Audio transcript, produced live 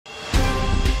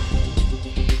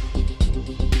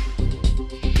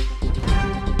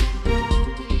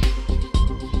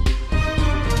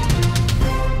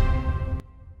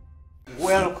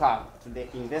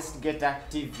the Investigator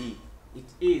TV. It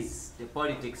is the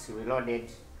Politics Reloaded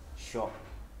show.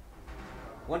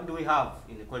 What do we have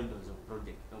in the corridors of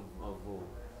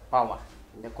power,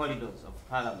 in the corridors of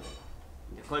parliament,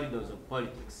 in the corridors of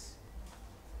politics?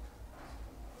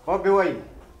 Bobi,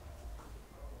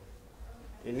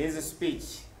 in his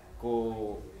speech,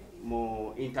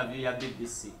 mo interview ya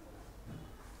BBC,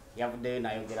 yavude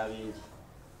nayogera bingi.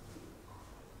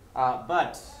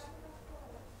 But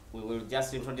we will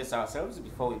just introduce ourselves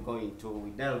before we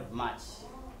delve much.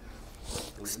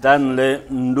 Stanley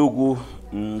Ndugu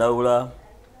Ndaula,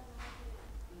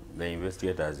 the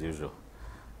investigator as usual.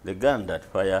 The gun that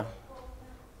fire,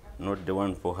 not the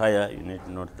one for hire. You need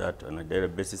to note that on a daily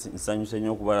basis. Insanyu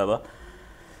senyo kubalaba.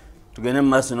 Tugene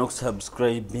maso no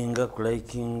subscribinga,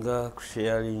 likinga,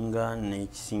 sharinga,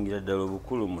 nekisingira ddala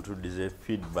obukulu mutudize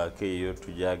feedback eyo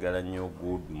tujagala nnyo.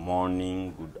 Good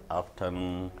morning, good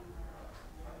afternoon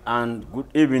and good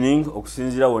evening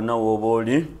okusinzira wonna woba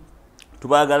oli.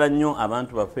 Tubagala nnyo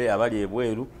abantu baffe abali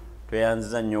ebweru,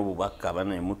 tweyanziza nnyo obubaka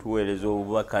bana mutuweereza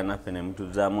obubaka naffe ne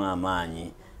mutuzaamu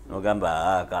amaanyi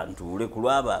n'ogamba akantuule ku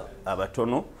lwaba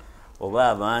abatono oba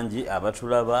abangi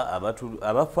abatulaba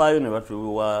abafaayo ne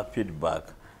batuwa feedback.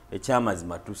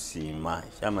 Ekyamazima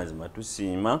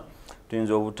tusiima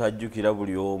tuyinza obutajjukira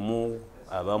buli omu,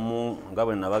 abamu nga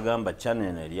bwe nabagamba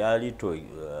channel lyali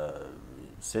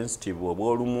sensitive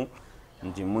obwolumu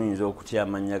nti muyinza okutya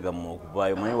amanya gammwe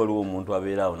okuvaayo. Manyi waliwo omuntu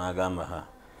abeera awo n'agamba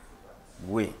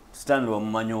gwe Stanley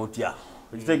wamumanya otya,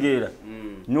 okitegeera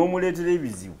n'omuleetera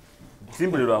ebizibu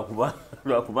simply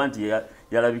lwakuba nti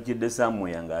yalabikidde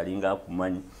somewhere ng'alinga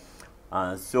akumanyi.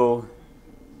 So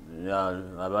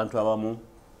abantu abamu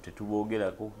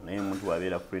tetuboogerako, naye omuntu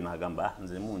wabeera free n'agamba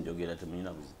nze munjogera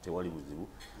tewali buzibu.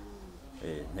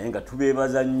 Naye nga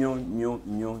tubeebaza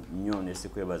nnyo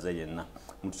nesikwebaza yenna.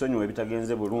 Mutusonyiwe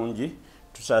ebitagenze bulungi,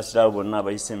 tusaasira bonna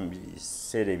abayise mu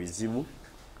biseera ebizibu,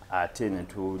 ate ne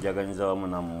tujaganyiza wamu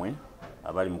nammwe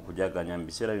abali mu kujaganya mu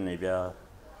biseera bino ebya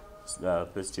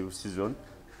festive season.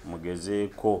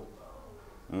 Mugezeeko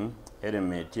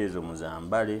elementi ezo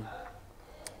muzambale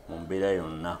mu mbeera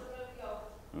yonna,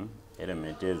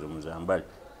 elementi ezo muzambale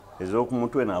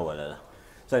ez'okumutwe n'awalala.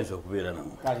 Sanyusa okubeera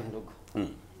nammwe.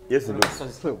 Yes,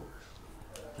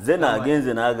 Zena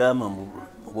agenze n'agamba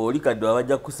bw'oli kadde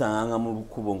abajja kukusanganga mu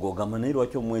lukubo ng'ogamba naye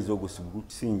lwaki omwezi ogwo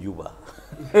si njuba?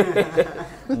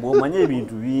 Ng'omanye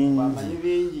ebintu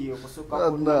bingi.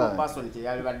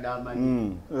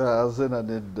 Zena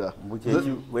nedda.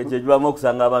 Bwekyejubamu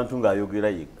okusanga abantu ng'ayogera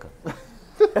yekka.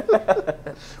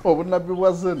 Obunabbi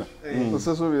bwa Zena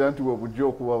osesuubira nti bwebujja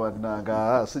okuba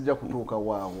bannanga sijja kutuuka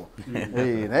waawo.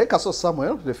 Naye Kaso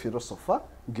Samuel the philosopher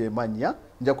ng'emanya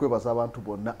nja kwebaza abantu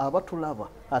bonna abatulaba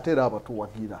ate era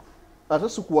abatuwagira, ate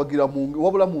sikuwagira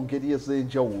wabula mu ngeri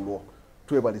ez'enjawulo.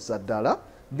 Twebaliza ddala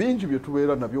bingi bye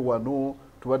tubeera nabyo wano.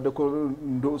 Tubaddeko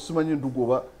simanyi Ndugu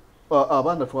oba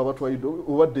abaana twabatwalidde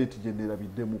oba date gye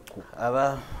neerabiddemuko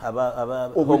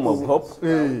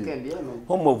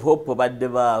Home of Hope badde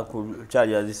ba ku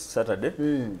kyali this Saturday,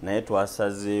 naye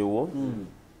twasazeewo.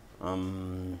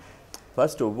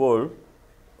 First of all,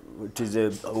 it is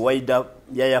a wider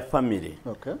yaya family.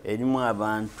 Erimu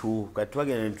abantu kati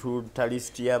twagenda tuta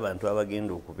list y'abantu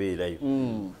abagenda okubeerayo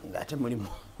ng'ate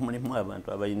mulimu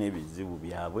abantu abalina ebizibu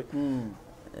byabwe.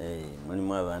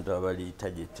 Mulimu abantu abali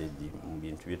targeted mu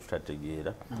bintu bye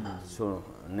tutategeera. So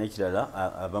n'ekirala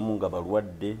abamu nga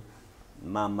balwadde,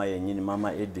 maama yennyini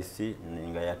maama Edith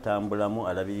nga yatambulamu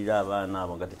alabirira abaana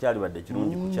abo nga tekyalibadde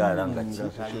kirungi kukyala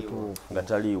nga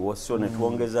taliiwo. So ne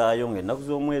twongezaayo ng'ennaku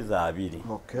z'omwezi 2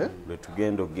 lwe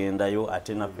tugenda ogendayo,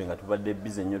 ate naffe nga tubadde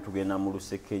bize nnyo tugenda mu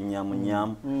luseke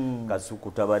nyamunyamu.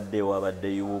 Kasuku tabaddeewo,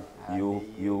 abadde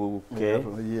UK.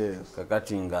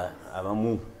 Kakati nga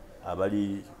abamu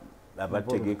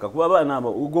abategeka kuba abaana abo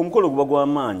omukolo guba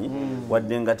gw'amaanyi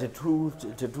wadde nga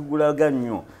tetugulaga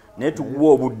nnyo, naye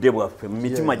tuguwa obudde bwaffe mu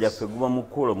mitima gyaffe guba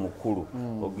mukolo mukulu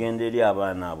ogenda eri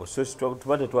abaana abo. So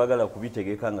tuba tetwagala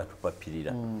kubitegeka nga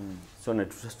tupapirira. So ne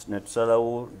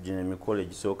tusalawo gino emikolo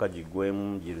egisooka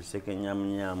gigwemu giruseke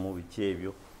nyamunyamu biki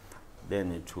ebyo,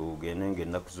 then tugende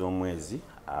ng'ennaku z'omwezi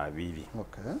 2.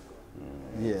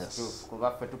 Yes.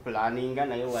 Kuba ffe tupulaninga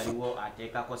naye waliwo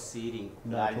ateekako sealing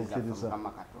kugaaliza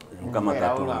Mukama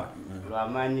Katonda.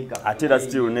 Lw'amaanyi gaffe. Ate era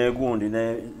still n'egundi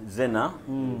ne Zena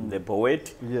the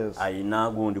poet ayina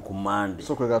gundi ku Monday.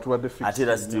 So kwega tubadde fixed. Ate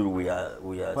era still we are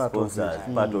sponsors,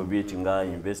 part of it nga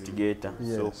investigator.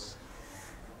 So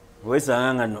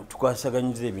wesanga nga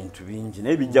tukwasaganyiza ebintu bingi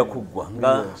naye bijja kuggwa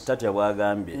nga Tatya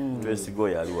bwagambye twesiga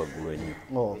oyo ali waggulu ennyo.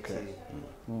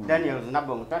 Daniel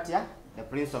Nabo Mutatya, the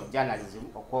Prince of Journalism,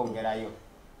 okwongerayo.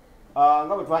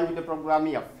 Nga bwe twanjudde programu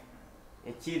yaffe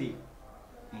ekiri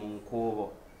mu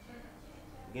nkuubo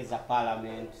geza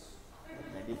parliament,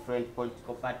 the different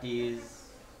political parties,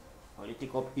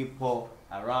 political people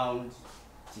around,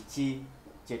 kiki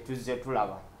kyetuze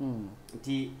tulaba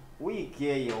nti wiiki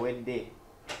eyo ewedde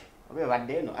oba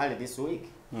ebadde eno early this week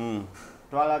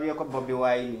twalabyeko Bobi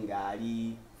Wine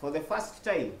ng'ali for the first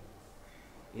time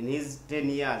in his 10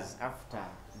 years after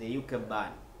the UK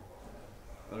ban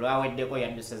olwaweddeko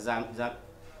yadduse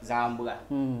zambula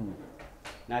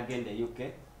n'agenda UK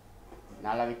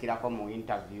n'alabikirako mu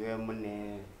interview emu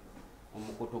ne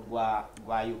omukutu gwa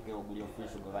UK oguli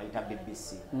official gwe bayita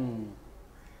BBC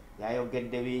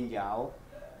yayogedde bingi awo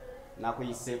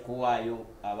nakuyise kuwaayo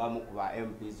abamu ku ba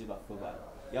MPs baffe bano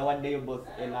yawaddeyo both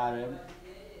NRM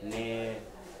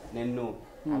ne NUP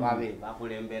ababe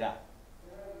bakulembera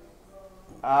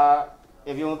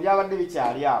ebyo byabadde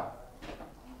bikyali awo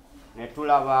ne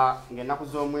tulaba ng'ennaku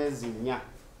z'omwezi 4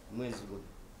 mwezi guno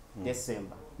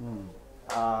December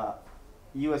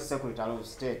US Secretary of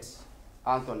State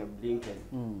Anthony Blinken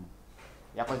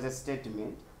yakoze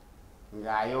statement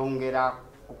ng'ayongera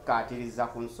kukkaatiriza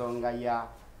ku nsonga ya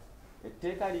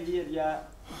etteeka liri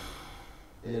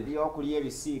ery'okulya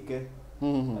ebisiike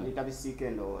balita bisiike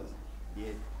endowooza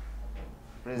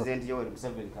President Yoweri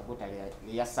Museveni Kaguta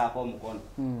lyeyassaako omukono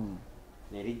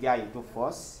ne lijja into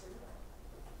force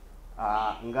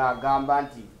ng'agamba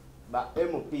nti ba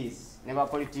MPs ne ba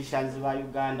politicians ba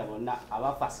Uganda bonna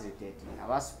aba facilitating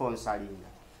aba sponsoring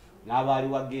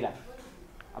n'abaliwagira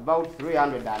about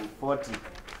 340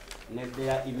 ne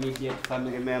their immediate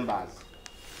family members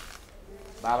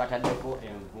babataddeko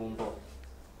envumbo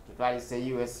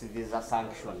tutwalise US visa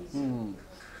sanctions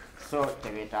so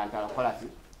tebetantala kolati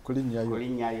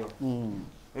kulinnyayo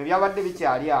ebyo byabadde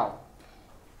bikyali awo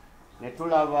ne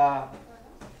tulaba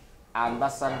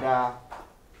ambassador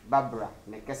Barbara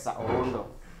Nekesa Owundo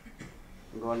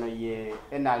ngono ye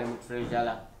NRM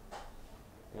treasurer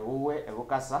ewuwe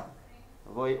ebukasa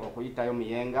boy okuyitayo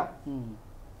muyenga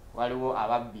waliwo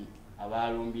ababbi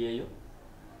abalumbyeyo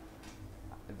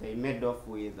they made off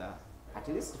with at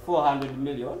least 400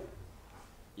 million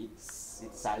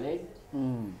it's alleged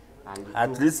and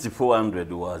at least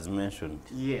 400 was mentioned.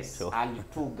 Yes, so. And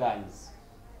 2 guns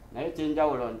naye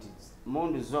kyenjawulo nti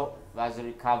mundu zo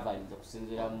bazirecovery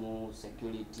okusinziira mu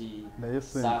security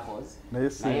circles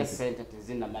naye sente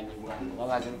tezinnamanyibwa nga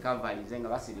bazirecovery nga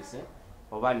basirise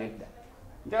oba nedda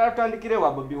njagala tutandikire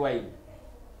wa Bobi Wine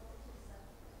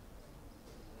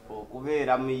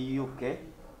okubeera mu UK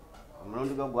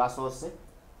omulundi gwe gwasoose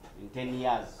in 10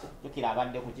 years jukira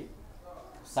abadde kuki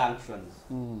sanctions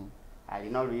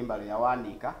alina oluyimba lwe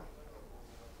yawandiika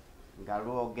nga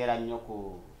lwogera nnyo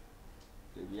ku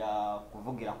bya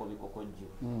kuvugira ku bikokojjo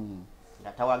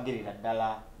nga tawagirira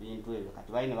ddala bintu ebyo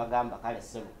kati bali ne bagamba kale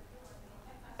ssebo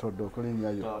todde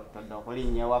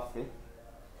okulinnya ewaffe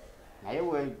naye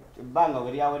ebbanga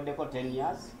we lyaweddeko 10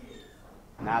 years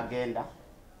n'agenda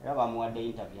era bamuwadde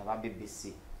interview aba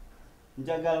BBC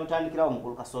njagala otandikirawo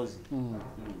mukulu Kasozi.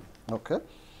 Okay,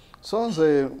 so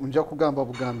nze nja kugamba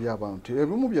bugambi abantu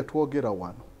ebimu bye twogera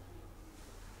wano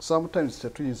sometimes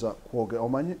tetuyinza kwogera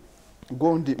omanyi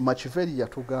gondi Machiveri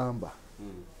yatugamba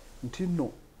nti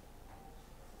no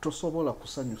tosobola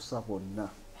kusanyusa bonna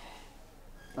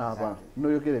aba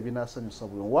noyogera ebinasanyusa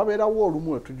buli wabeerawo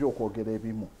olumu tujja okwogera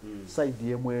ebimu side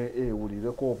yemwe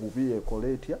ewulireko obubi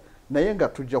ekole etya naye nga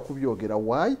tujja kubyogera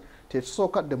why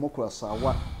tekisooka democracy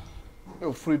awa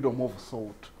freedom of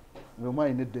thought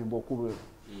ng'omwayi n'eddembe okubeera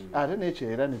ate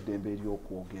n'ekyo era n'eddembe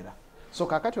ery'okwogera so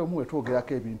kakati omu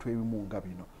twоgerako ebintu ebimu nga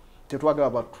bino tetwagala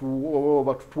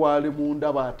batutwale mu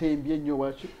ndaba atembye ennyo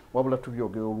waki wabula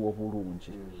tubyogera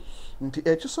olw'obulungi nti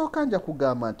ekisooka nja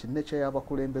kugamba nti nekya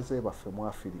y'abakulembeze baffe mu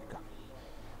Afirika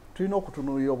tulina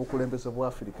okutunuulira obukulembeze bwa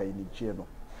Afirika ino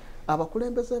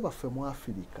abakulembeze baffe mu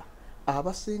Afirika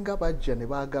abasinga bajja ne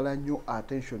baagala nnyo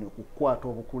attention okukwata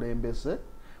obukulembeze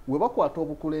we bakwata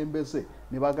obukulembeze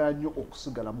ne baagala nnyo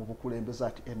okusigala mu bukulembeze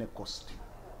at any cost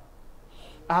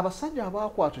abasajja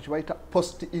abakwata kye bayita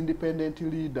post independent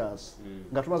leaders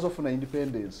nga tumaze ofuna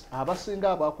independence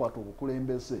abasinga abakwata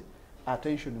obukulembeze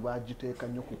attention bagiteeka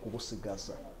nnyo ku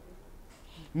kubusigaza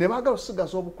ne baagala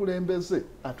okusigaza obukulembeze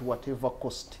at whatever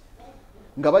cost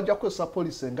nga bajja kukozesa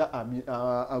policy nga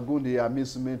agundi ya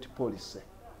amusement policy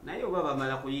naye oba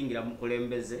bamala kuyingira mu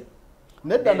kulembeze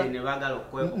nedda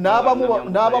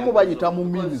n'abamu bayita mu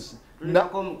minis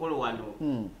tulinako omukulu wano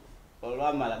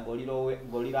olwamala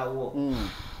golirawo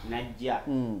najja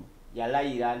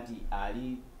yalayira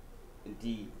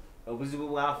nti obuzibu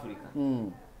bwa Africa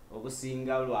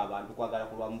obusinga lw'abantu kwagala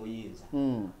kulwa mu buyinza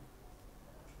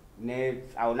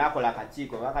awo nakola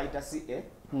akakiiko bakayita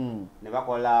ne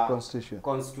bakola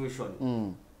constitution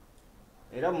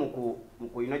era mu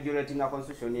inaugurating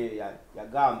constitution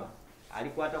yagamba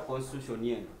alikwata constitution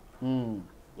yeno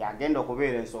yagenda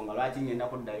okubeera ensonga lwaki ngenda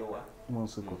kuddayo wa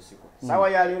munsiko sawa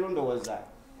yaleero ndowooza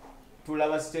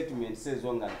tulaba statements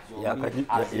ezo nga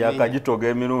yakagitoga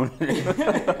emirundi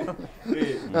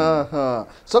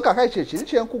so kakati kyekiri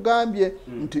kyenkugambye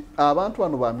nti abantu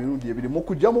bano ba mirundi ebiri mu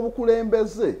kujja mu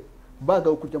bukulembeze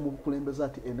baagala okujja mu bukulembeze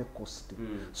ati ene cost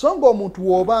so ng'omuntu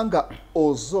w'obanga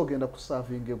oza ogenda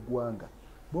kusaavinga eggwanga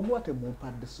bwemuba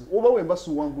temumpadde oba wemba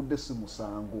siwangudde si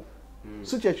musango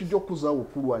si kyekijja okuzaawo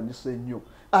okulwanyisa ennyo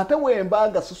ate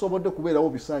wembaga sisobodde kubeerawo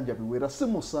bisanja biwera si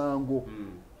musango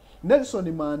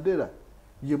Nelson Mandela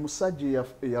ye musajja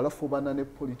eyalafubana ne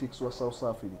politics wa South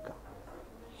Africa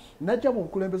najja mu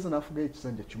bukulembeze n'afugayo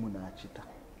ekisanja kimu n'akita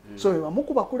so bamu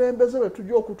ku bakulembeze be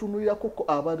tujja okutunulirako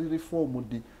abali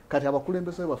reformed kati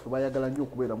abakulembeze baffe bayagala nnyo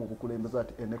okubeera mu bukulembeze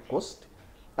ati ene cost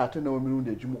ate newe mirundi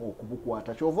egimu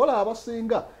okubukwata kyovola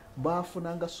abasinga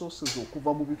bafunanga sources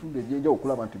okuva mu bitundu ebyenjawulo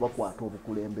okulaba nti bakwata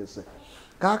obukulembeze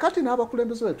kaakati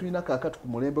n'abakulembeze be tulina kaakati ku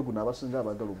mulembe guno abasinga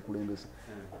abagala obukulembeze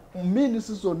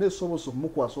minisitiri zonna esobosa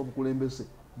okumukwasa obukulembeze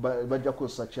bajja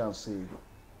kukozesa chance eyo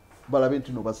balabe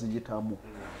nti no baziyitamu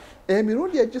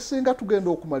emirundi egisinga tugenda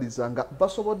okumaliza nga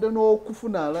basobodde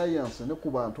n'okufuna alliance ne ku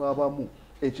bantu abamu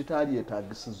ekitaali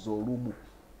etagisiza olumu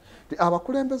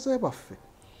abakulembeze baffe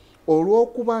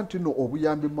olw'okuba nti no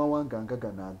obuyambi mu mawanga nga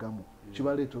gano agamu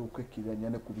kibaleetera okwekkiranya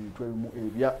ne ku bintu ebimu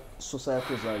ebya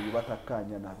society zaabwe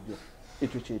batakkaanya nabyo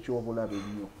ekyo kyekyobulabe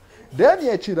nnyo then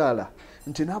ekirala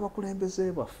nti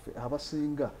n'abakulembeze baffe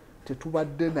abasinga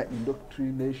tetubadde na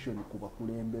indoctrination ku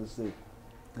bakulembeze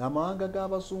amawanga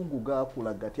g'abazungu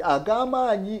gaakula gati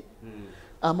ag'amaanyi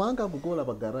amawanga ago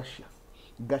golaba ga Russia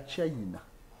ga China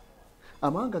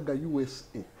amawanga ga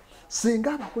USA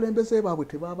singa abakulembeze baabwe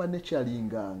tebaaba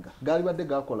nekyalinganga gaali badde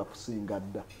gakola kusinga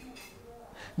dda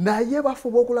naye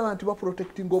bafuba okulaba nti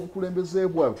baprotectinga obukulembeze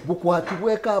bwabwe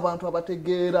bukwatibweko abantu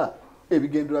abategeera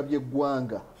ebigendera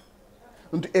by'eggwanga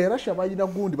nti era shabayina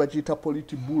gundi bagiyita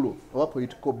politbureau oba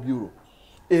political bureau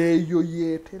eyo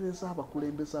yeetereza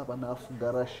abakulembeze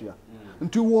abanaafuga Russia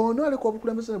nti woona aleka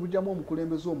obukulembeze ne bujjamu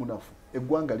omukulembeze omunafu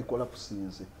eggwanga likola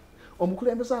kusinze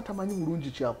omukulembeze atamanyi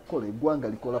bulungi kyakukola eggwanga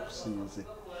likola kusinze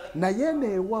naye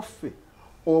neewaffe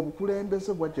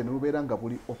obukulembeze bwajja ne bubeera nga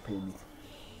buli open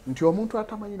nti omuntu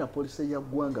atamanyi na polisi ya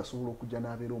ggwanga asobola okujja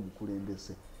n'abeera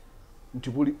omukulembeze nti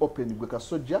buli open gwe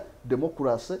kasojja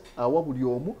democracy awa buli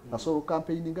omu asobola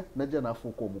campaigninga najja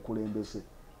n'afuuka omukulembeze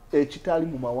ekitaali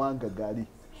mu mawanga gali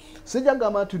sijja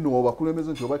gamba nti no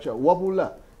bakulembeze nti obacha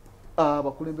wabula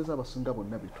abakulembeze abasinga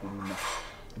bonna betulina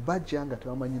bajja nga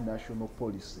tebamanyi national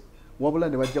policy wabula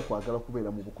ne bajja kwagala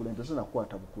kubeera mu bukulembeze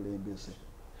nakwata bukulembeze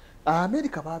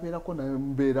America babeerako na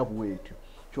mbeera bwetyo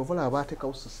kyovola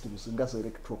abateekawo systems nga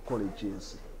electoral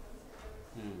colleges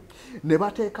ne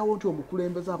bateekawo nti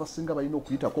omukulembeze abasinga balina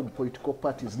okuyitako mu political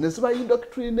parties ne ziba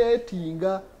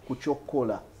indoctrinatinga ku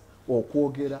kyokkola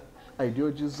okwogera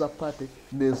ideologies za party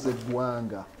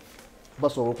n'ezeggwanga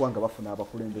basobola okuba nga bafuna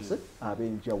abakulembeze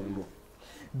ab'enjawulo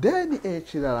then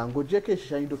ekirala ng'ogyeko ekyo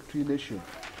kya indoctrination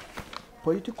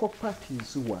political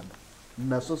parties wano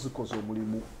nazo zikoze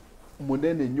omulimu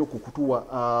munene nnyo ku kutuwa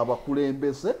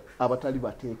abakulembeze abatali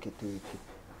bateeketeeke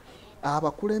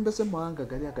abakulembeze mawanga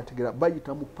gali agategera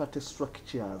bayita mu party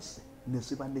structures ne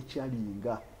ziba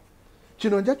nekyalinga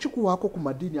kino nja kikuwaako ku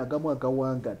madiini agamu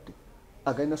agawangadde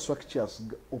agalina structures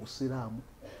obusiraamu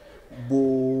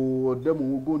bodde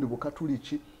mu gundi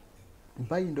bukatuliki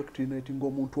bayindoctrinating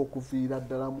omuntu okuviira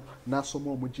ddalamu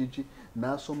n'asoma omugigi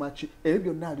n'asoma ki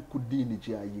ebyo byonna ali ku ddiini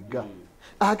gy'ayiga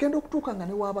agenda okutuuka nga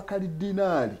ne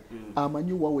w'abakaliddinaali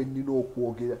amanyi wawe nnina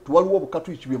okwogera tiwaliwo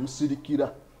obukatuliki bye musirikira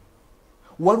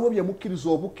waliwo bye mukkiriza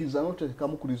obukkiriza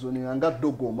n'oteekamukulizoninga nga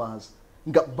dogomaazi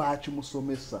nga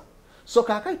baakimusomesa so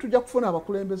kaakati tujja kufuna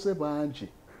abakulembeze bangi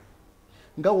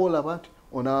nga woolaba nti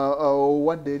ona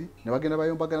wadde eri ne bagenda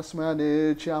bayombagana simanya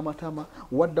n'ekyamatama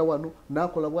wadda wano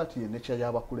n'akola bw'ati ye nekya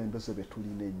y'abakulembeze be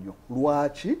tulina ennyo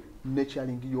lwaki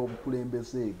nekyalingi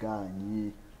y'obukulembeze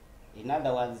egaanyi in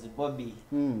other words Bobi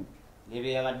ne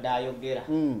bye yabadde ayogera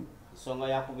ensonga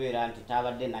yakubeera nti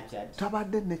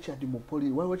tabadde nekyadi mu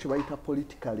waliwo kye bayita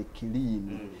politically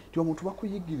clean nti omuntu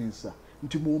bakuyigiriza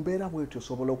nti mu mbeera bwetyo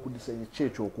osobola okudisenya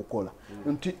kyekyo okukola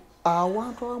nti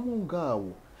awantu awamu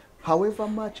ngaawo however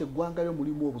much eggwanga lyo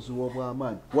mulimu obuzibu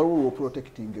obw'amaanyi waliwo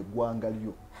lw'oprotecting eggwanga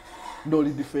lyo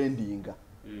n'olidefendinga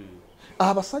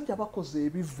abasajja bakoze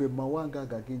ebivve mu mawanga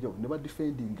ago ag'enjawulo ne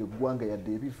badefendinga eggwanga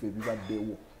yadde ebivve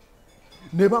ebibaddewo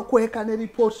ne bakweka ne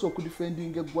reports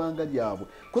okudefending eggwanga lyabwe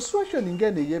ku situation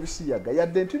ngene y'ebisiyaga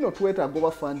yadde ntino twetaaga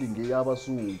oba funding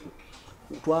ey'abazungu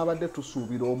twabadde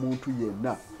tusuubira omuntu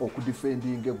yenna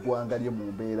okudefending eggwanga lye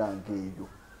mu mbeera ng'eyo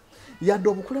yadde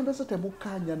obukulembeze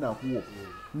tebukkaanya nabwo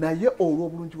naye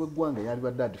olw'obulungi bw'eggwanga yali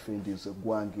badde adefendinze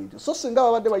eggwanga eryo so singa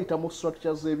babadde bayita mu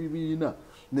structures z'ebibiina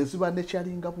ne ziba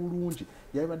nekyalinga bulungi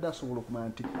yali badde asobola okumanya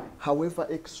nti however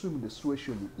extreme the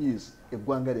situation is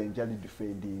eggwanga lyenjali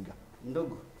defendinga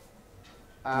ndogo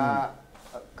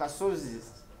Kasozi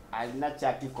alina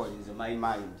kyatikolinze my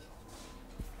mind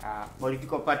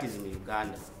political parties in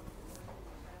Uganda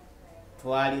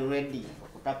twali ready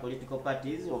okuta political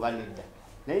parties oba nedda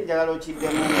naye njagala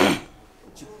okiddemu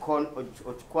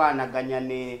okikwanaganya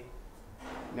ne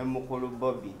mukulu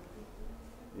Bobi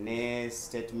ne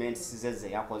statements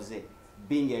ze yakoze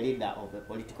being a leader of a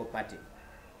political party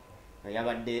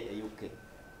yabadde e UK.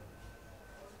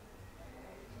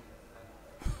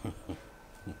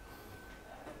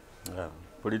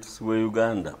 Politics we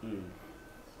Uganda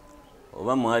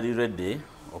oba mwali ready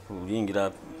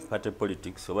okuyingira party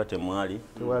politics oba temwali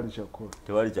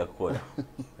tewali kyakola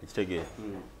ekitegeera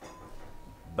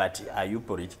but are you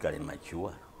politically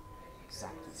mature?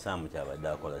 Exactly. Samu kyabadde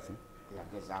akola si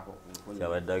Yagezaako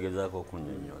kyabadde agezaako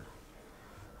okunyonyola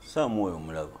Samu oyo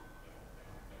omulaba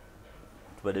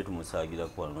tubadde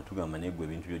tumusaagirako wano tugamba negwe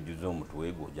ebintu byojjuza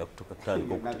omutwe gwo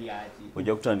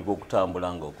ojja kutandika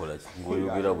okutambula nga okola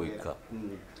ng'oyogera bwekka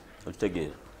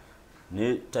okitegeera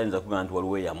naye tayinza kugamba nti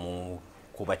waliwo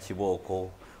yamukuba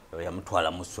kibooko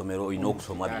yamutwala mu ssomero olina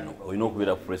okusoma bino olina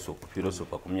okubeera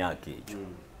filosofa ku myaka egyo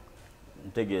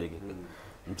ntegeerekeka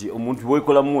nti omuntu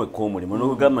bwekolamu wekka omulimu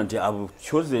nogamba nti I've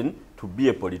chosen to be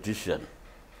a politician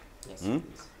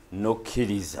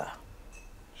nokkiriza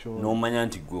nomanya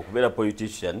nti gwe okubeera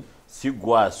politician si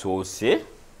gwasoose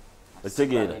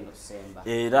okitegeera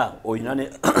era olina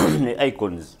ne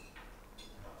icons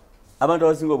abantu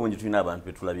abasinga obungi tulina abantu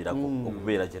betulabirako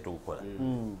okubeera kyetukukola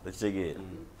okitegeera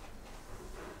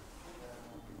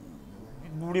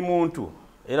buli muntu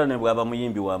era ne bwaba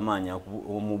muyimbi w'amaanyi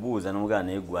omubuuza n'omugana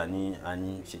naye gwe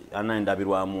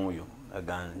anandabirwamu oyo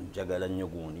njagala nnyo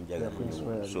gundi njagala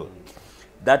nnyo so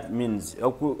that means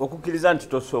okukkiriza nti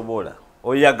tosobola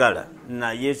oyagala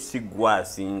naye si gwe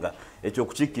asinga ekyo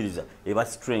okukikkiriza eba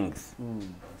strength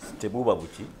tebuba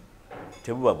buki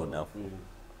tebuba bunafu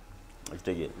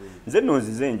okitegeera nze nno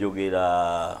nzize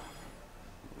njogera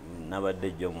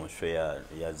nabadde jjo mu show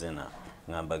ya Zena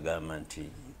ngamba gamba nti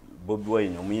Bobi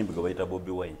Wine omuyimbi gwe bayita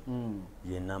Bobi Wine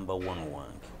ye number 1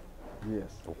 wange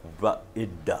okuva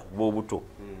edda bw'obuto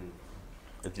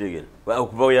okitegeera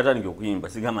okuva we yatandika okuyimba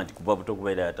sigamba nti kuva buto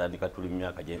kuba era yatandika tuli mu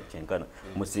myaka kyenkana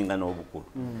musinga n'obukulu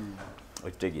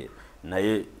okitegeera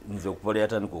naye nze okuva lwe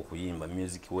yatandika okuyimba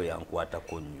music we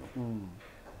yankwatako nnyo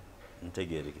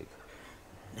ntegeerekeka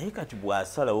naye kati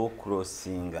bw'asalawo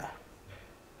crossinga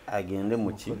agende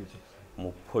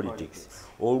mu politics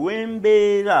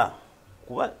olw'embeera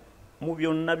kuba mu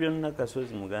byonna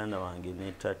Kasozi muganda wange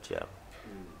netatya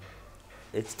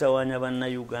ekitawaanya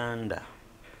bannayuganda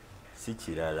si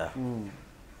kirala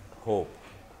hope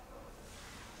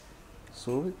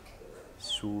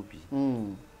suubi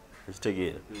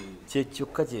ekitegeera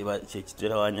kyekkyokka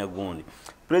kyekitawaanya gundi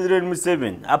President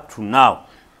Museveni up to now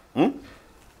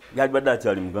yali badde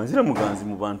akyali muganzi era muganzi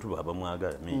mu bantu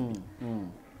abamwagala maybe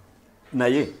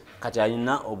naye kati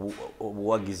alina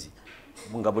obuwagizi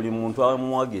nga buli muntu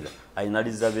amuwagira alina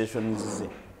reservations ze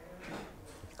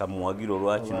kamuwagira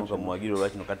olwakino kamuwagira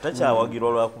olwakino kati takyawagira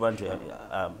olwakuba nti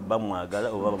bamwagala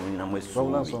oba bamulinamu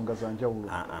essuubi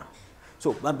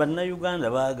so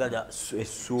bannayuganda baagala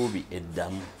essuubi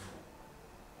eddamu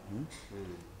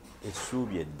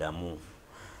essuubi eddamu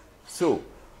so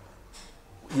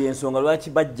yensonga lwaki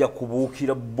bajja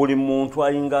kubuukira buli muntu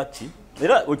alinga ki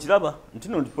era okiraba nti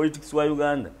no politics wa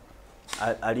Uganda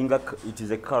alinga it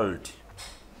is a cult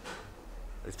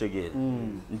ekitegeera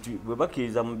nti bwe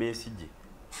bakkiriza mu Besigye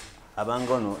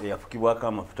abanga ono eyafukibwako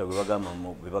amafuta bwe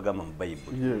bagamba mu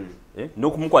Bayibuli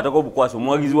n'okumukwatako obukwasi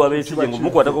omuwagizi wa Besigye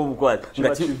ng'omukwatako obukwasi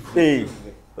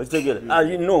okitegeera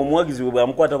no omuwagizi bwe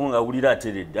bwamukwatako ng'awulira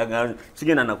ateredde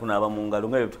sigenda nakunaaba mu ngalo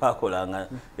nga bye twakolanga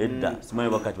edda simanyi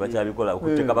bakati bakyabikola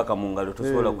okuteeka baka mu ngalo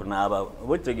tosobola kunaaba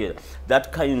oba okitegeera that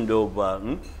kind of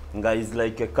nga is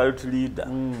like a cult leader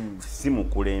si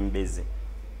mukulembeze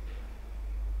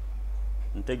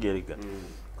ntegeereka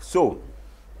so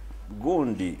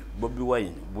gundi Bobi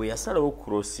Wine bwe yasalawo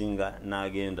crossinga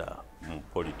n'agenda mu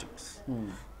politics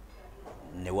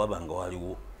ne wabanga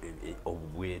waliwo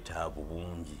obubwetaavu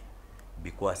bungi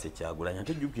bikwase Kyagulanyi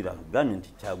ate jjukira gambye nti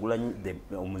Kyagulanyi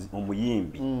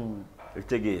omuyimbi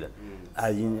ekitegeera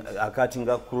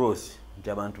akatinga cross nti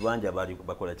abantu bangi abali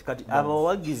bakola kati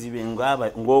abawagizi be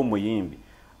ng'omuyimbi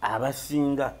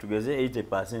abasinga tugeze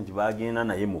 80% bagenda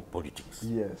naye mu politics.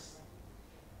 Yes.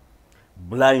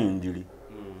 Blindly.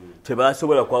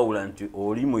 Tebasobola kwawula nti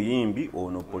oli muyimbi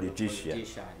ono politician.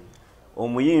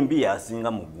 Omuyimbi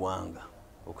yasinga mu ggwanga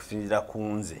okusinziira ku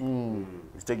nze.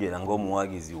 Kitegeera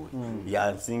ng'omuwagizi we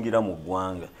yasingira mu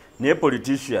ggwanga. Naye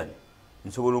politician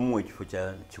nsobola omuwa ekifo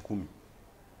kya 10.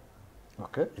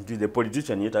 Okay. Nti the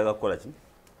politician yeetaaga kukola ki?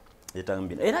 Yeetaaga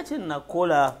mbina. Era kye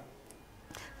nakola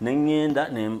ne ŋŋenda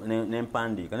ne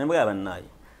mpandiika ne mbagamba bannaaye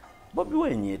Bobi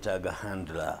Wine yeetaaga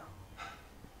handler.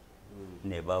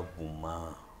 Ne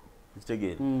bavuma.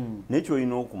 Kitegeera. Naye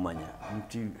ky'olina okumanya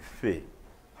nti ffe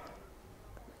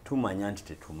tumanya nti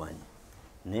tetumanyi.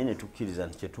 Naye ne tukkiriza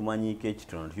nti kyetumanyiiko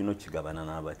ekitono tulina okigabana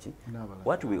n'abaki.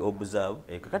 What we observe,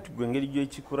 kakati gwe engeri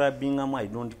gy'ekikurabingamu, I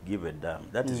don't give a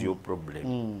damn. That is your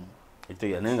problem.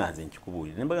 Kitegeera naye nga nze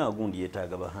nkikubuulira. Ne mbagamba gundi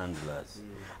yeetaaga ba handlers.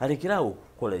 Alekeraawo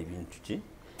okukola ebintu ki?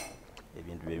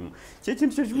 Ebintu byebimu.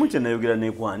 Kyekintu kyekimu kye nayogera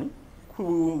n'ekwani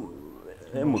ku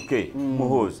MK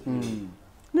Muhoozi.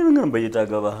 Ne ngamba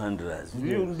yeetaaga ba handlers.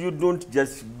 You don't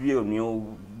just be on your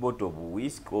bottle of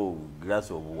whiskey or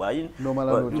glass of wine. No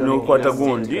kwata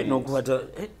gundi, no kwata.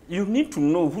 You need to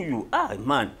know who you are,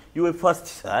 man. You are first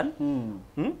son.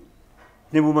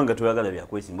 Ne bumanga toyagala bya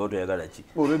kwesimba toyagala ki.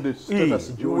 Already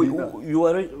status you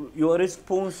are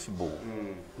responsible.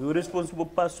 You are a responsible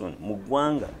person mu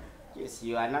ggwanga. Yes,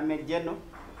 you are not mejeno.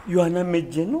 You are not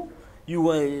mejeno. You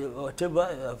are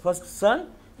whatever first son.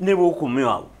 Ne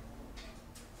bokumyawo.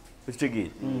 Kitegeera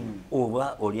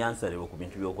oba oli answerable ku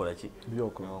bintu byokola ki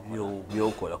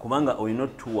byokola kubanga olina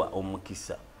otuwa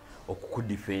omukisa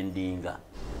okukudefendinga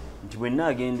nti bwe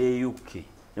naagenda e UK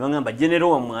ne bagamba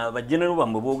bagenero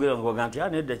bamwe boogera nga nti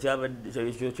nedda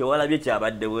kyewalabye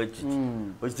kyabadde bweki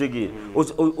okitegeera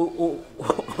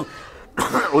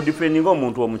odefendinga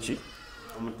omuntu omuki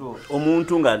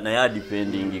omuntu nga naye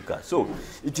adefendingika. So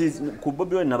it is ku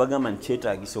Bobi Wine nabagamba nti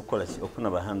kyetaagisa okukola okufuna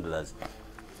ba handlers.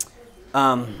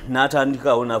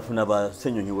 N'atandikawo n'afuna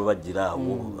basenyonyi bwe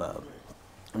bagiraawo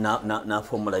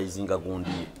n'formalizinga gundi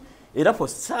ye. Era for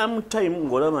some time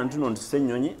ng'olaba nti nti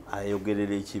Ssenyonyi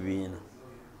ayogerera ekibiina.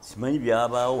 Simanyi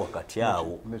byabaawo wakati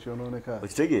awo.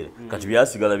 Okitegeera? Kati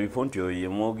byasigala bifo nti oyo ye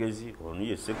mwogezi, ono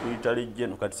ye Secretary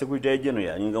General. Kati Secretary General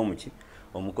yalinga muki?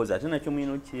 Omukozi ate nakyo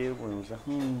mulina okyebunza.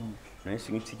 Naye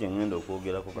si kye ngenda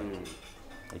okwogerako kati.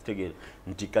 Okitegeera?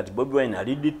 Nti kati Bobi Wine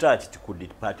ali detached ku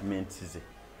departments ze.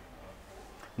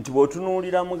 Nti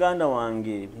bw'otunuulira muganda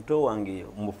wange muto wange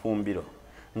mufumbiro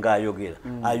ng'ayogera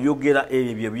ayogera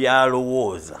ebyo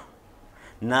byalowooza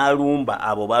n'alumba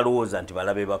abo balowooza nti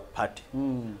balabe ba pati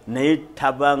naye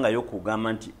tabangayo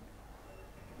kugamba nti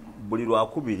buli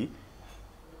lwakubiri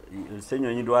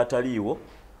Ssenyonyi lwataliiwo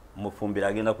mufumbiro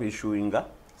agenda ku issuinga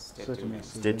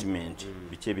statement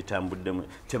biki ebitambuddemu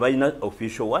tebalina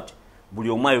official what buli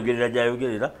omu ayogerera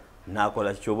gy'ayogerera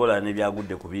n'akola kyobola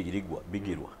n'ebyagudde ku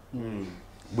bigirwa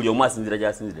buli omu asinzira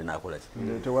gy'asinzire n'akola ki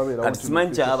kati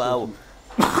simanyi kyabaawo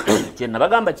kye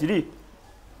nabagamba kiri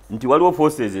nti waliwo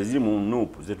forces eziri mu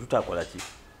nuupu zetutakola ki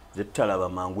zetutalaba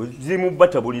mangu ziri mu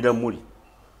batabulira muli.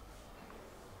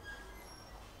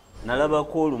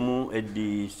 Nalabako olumu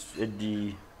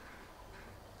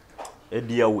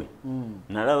ediyawe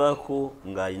nalabako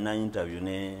ng'alina interview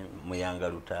ne Muyanga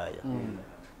Lutaaya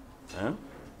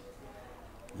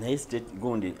naye state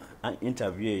gundi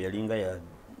interview yalinga ya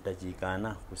dakiika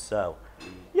 4 ku ssaawa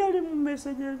yali mu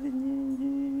messages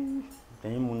nyingi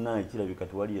naye munnaye kirabika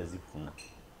tewali yazifuna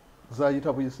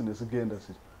zayita business genda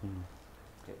si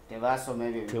tebasoma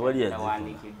ebyo tewali yazifuna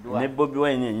ne Bobi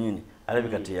Wine yennyini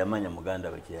alabika teyamanya muganda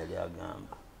we kye yali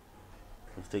agamba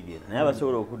ekitegeera naye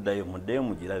abasobola okuddayo muddeyo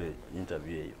mugirabe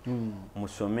interview eyo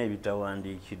musome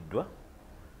ebitawandiikiddwa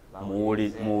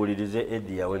muwulirize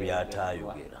Eddie yawe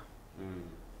by'ataayogera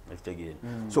ekitegeera.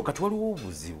 So kati waliwo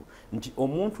obuzibu nti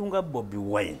omuntu nga Bobi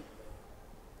Wine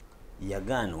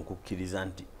yagaana okukkiriza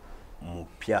nti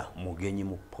mupya mugenyi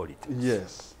mu politics.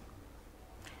 Yes.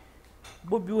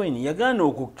 Bobi Wine yagaana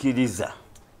okukkiriza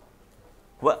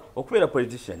kuba okubeera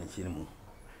politician kirimu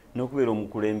n'okubeera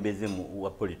omukulembeze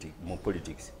mu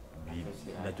politics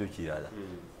nakyo kirala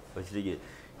okitegeera.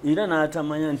 Era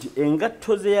n'atamanya nti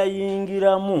engatto ze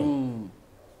yayingiramu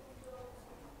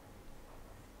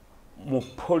mu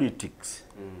politics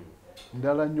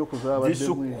ndala nnyo kuzaabadde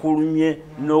zisukulumye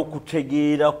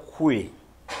n'okutegeera kwe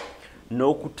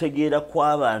n'okutegeera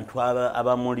kw'abantu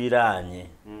abamuliraanye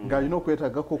ng'alina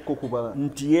okwetaagako kko kubala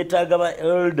nti yeetaaga ba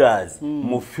elders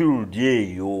mu field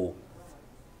eyo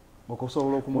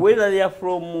okusobola whether they are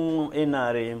from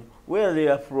NRM where they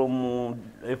are from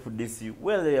FDC,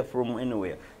 where they are from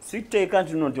anywhere. Siteeka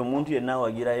nti nti omuntu yenna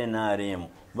awagira NRM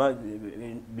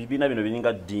bibiina bino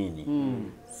biringa ddiini.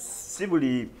 Si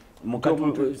buli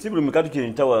mukatu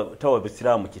kye tawa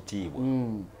busiraamu kitiibwa.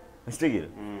 Okitegeera?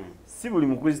 Si buli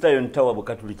mukristaayo ntawa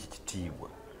bukatuliki kitiibwa.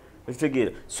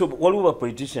 Okitegeera? So waliwo ba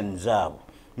politicians abo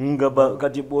nga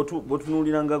kati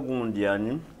bw'otunuulira nga gundi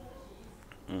ani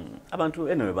abantu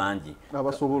eno bangi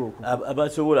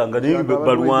abasobola nga naye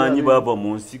balwanyi bava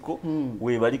mu nsiko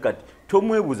weebali kati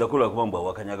tomwebuuza kola kuba mbu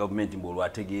awakanya gavumenti mbu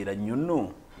olwategeera nnyo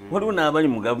no waliwo n'abali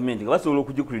mu gavumenti nga basobola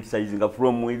okugicriticize nga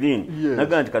from within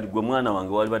nagaa nti kati gwe mwana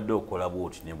wange wali badde okukola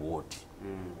bwoti ne bwoti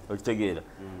okitegeera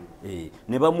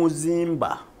ne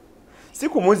bamuzimba si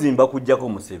kumuzimba kujjako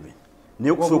Museveni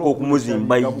naye okusooka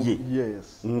okumuzimba ye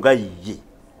nga ye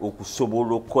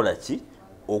okusobola okukola ki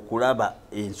okulaba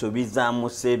ensobi za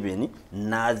Museveni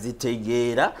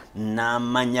n'azitegeera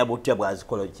n'amanya butya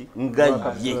bw'azikola ki nga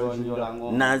ye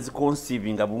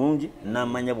n'aziconceivinga bulungi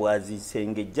n'amanya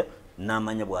bw'azisengejja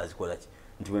n'amanya bw'azikola ki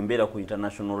nti bwe mbeera ku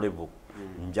international level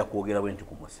nja kwogera bwe nti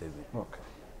ku Museveni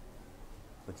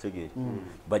okitegeera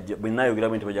bwe naayogera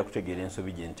bwe nti bajja kutegeera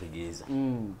ensobi gye ntegeeza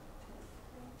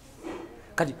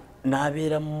kati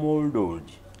n'abeera molded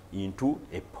into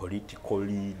a political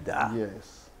leader.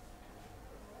 Yes.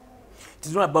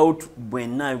 It's not about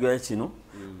when naayogera kino.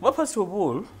 Well, first of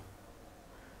all,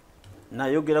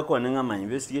 naayogerako nengamba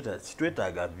investigator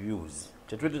sitwetaaga views.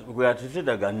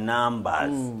 Tetwetaaga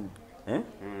numbers.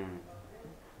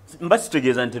 Mba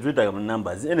kitegeeza nti tetwetaaga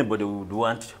numbers. Anybody would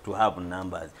want to have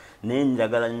numbers. Naye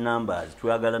njagala numbers.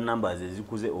 Twagala numbers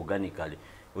ezikuze organically.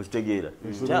 Okitegeera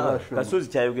Kasozi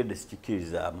kyayogedde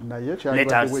sikikirizaamu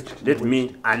let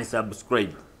me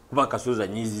unsubscribe kuba Kasozi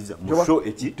anyiziza mu show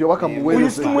eki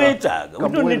tumwetaaga we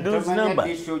don't need those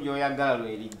numbers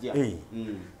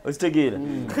okitegeera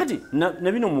kati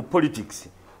na bino mu politics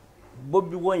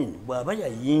Bobi Wine bw'aba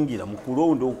yayingira mu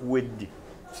kulonda okuwedde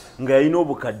nga yalina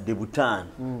obukadde 5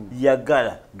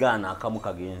 yagala gaana akamu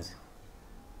kagenzi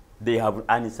they have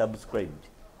unsubscribed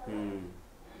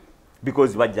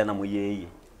because bajjana mu yeeye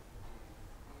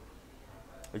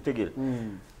okitegeera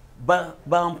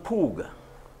bampuuga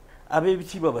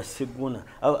ab'ebitiibwa Basseggona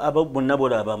abo bonna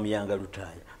bola abamuyanga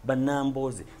Lutaaya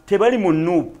bannambooze tebali mu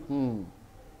nuupu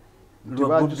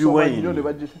lwa Bobi Wine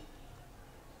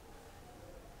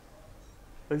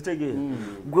okitegeera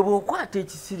gwe bw'okwata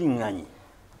ekisiriŋŋanyi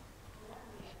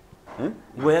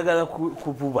ng'oyagala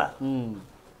kuvuba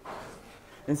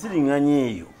ensiriŋŋanyi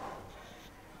eyo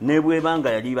nebwebanga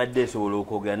yali badde esobola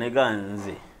okwogera ne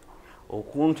ganze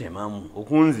okuntemamu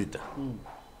okunzita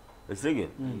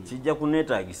ekitegeera kijja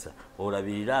kuneetaagisa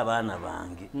olabirira abaana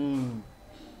bange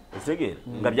ekitegeera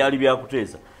nga byali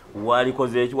byakuteesa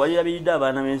walikoze eki walirabiridde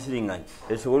abaana b'ensiriŋŋanyi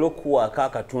esobole okukuwaako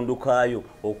akatundu kaayo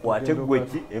okwate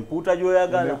gweki empuuta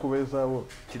gy'oyagala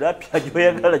kirapya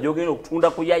gy'oyagala gy'ogenda okutunda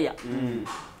ku yaya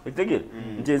ekitegeera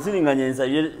nti ensiriŋŋanyi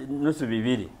ensabye nusu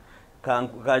 2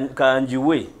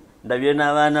 kanjiwe ndabye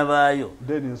n'abaana baayo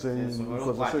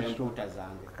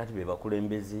kati be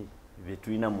bakulembeze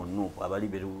betulina mu nuupu abali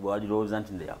balirowooza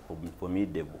nti they are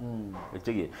formidable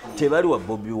ekitegeera tebali wa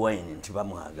Bobi Wine nti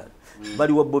bamwagala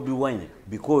bali wa Bobi Wine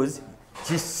because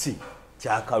kisi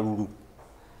kyakalulu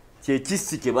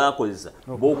kyekisi kye baakozesa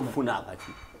b'okufuna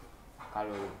akati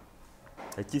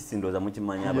ekisi ndooza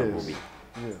mukimanya abagobi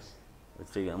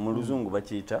ekitegeera mu luzungu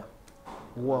bakiyita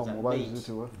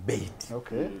bait.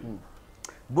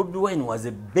 Bobi Wine was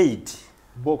a bait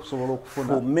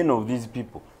for many of these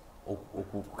people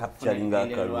capturing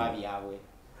Akalu.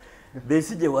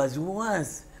 Besigye was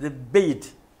once the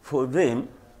bait for them.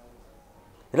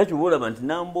 Era kibola bantu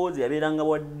Namboozi yabeeranga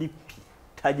wa DP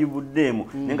tagivuddemu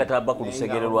nenga tabba ku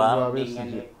lusegere lwa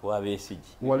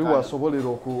Besigye. Wali wasobolera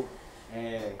oku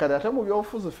kati ate mu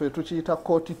byobufuzi ffe tukiyita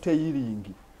kooti tailing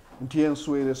nti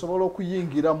enswere esobola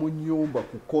okuyingira mu nnyumba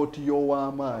ku kooti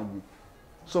y'ow'amaanyi.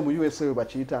 So mu USA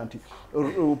bakiyita nti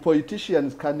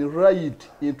politicians can ride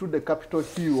into the Capitol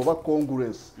Hill oba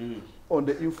Congress on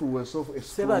the influence of a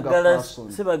stronger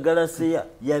person. Sebagala seya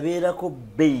yabeerako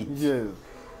bait. Yes.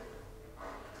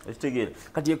 Ekitegeera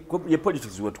kati ye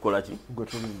politics wetukola ki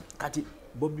kati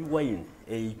Bobi Wine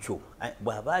ekyo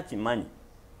bw'aba akimanyi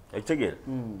ekitegeera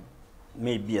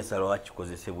maybe yasalawo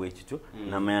akikozesebwa ekityo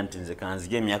namanya nti nze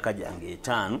kanzige emyaka gyange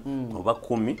 5 oba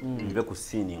 10 nve ku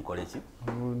siini nkole ki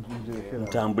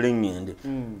ntambule ngende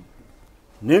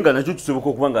naye nga nakyo kisoboka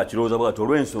okuba nga akirowooza bwati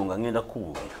olw'ensonga ngenda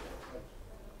kubuulira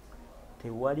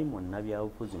tewali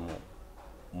munnabyabufuzi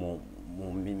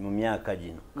mu myaka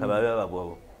gino kababe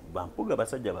bampuga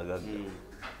basajja bagagga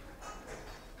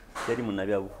teri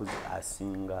munnabyabufuzi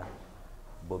asinga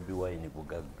Bobi Wine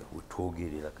bugagga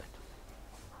wetwogerera kati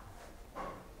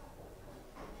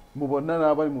mubonna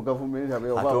n'abali mu gavumenti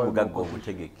ate obugagga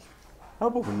obutegeke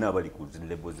abo bonna abali ku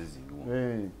lebozi zino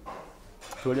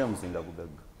tolya musinga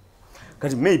bugagga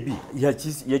kati maybe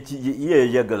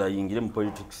yeyagala yingire mu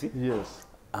politics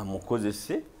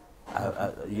amukozese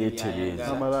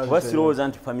yetereza oba sirowooza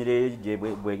nti famire ye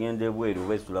bwegende bweru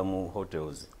besula mu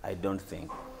hotels. I don't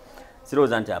think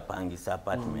sirowooza nti apangisa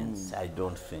apartments. I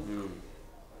don't think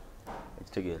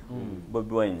ekitegera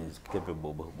Bobi Wine is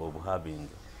capable of having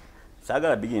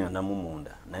saagala bigina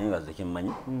namumunda naye nga ze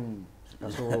kimmanyi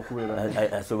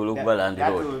asobola okuba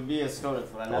landlord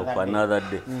of another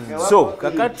day. So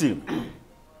kakati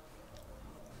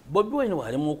Bobi Wine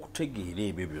walema okutegeera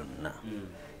ebyo byonna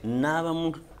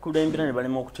n'abamukulembera ne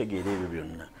balema okutegeera ebyo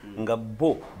byonna nga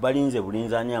bo balinze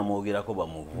bulinzi ani amwogerako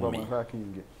bamuvume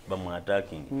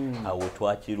bamwataking awo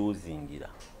twakiruzingira.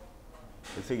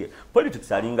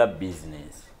 Politics alinga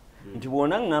business nti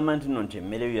bwona ngamba nti nno nti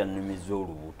emmere yo yanumiza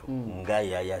olubuto nga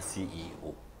yaya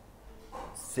CEO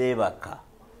sebaka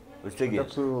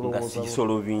nga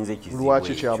sikisolovinze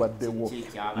lwaki kyabaddewo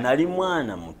nali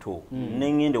mwana muto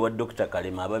nengende wa Dr.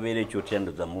 Kalema ababeera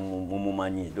ekyotyandoza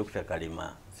mumumanyi Dr.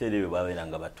 Kalema serebyo babeera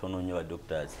nga batono nnyo ba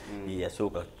doctors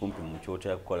yasooka kumpi mu kyota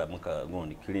yakukola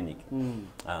mukagondi clinic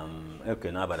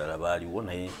n'abalala baaliwo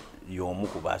naye y'omu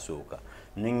ku baasooka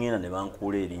nengenda ne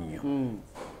bankuula erinnyo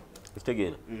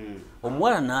ekitegeera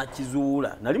omuwala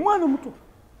n'akizuula nali mwana muto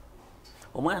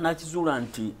omwana n'akizuula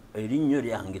nti erinnyo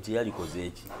lyange teyalikoze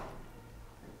eki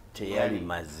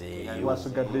teyalimazeeyo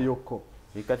wasigaddeyokko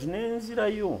kati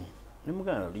nenzirayo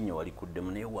nemugana olinnyo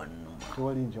walikuddemu naye wannuma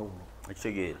tewali njawulo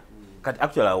ekitegeera kati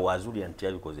actually awo wazuulira nti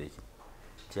teyalikoze eki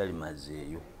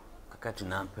teyalimazeeyo kakati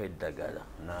nampa eddagala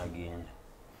n'agenda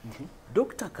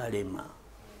Dr. Kalema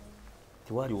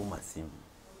tiwaliwo masimu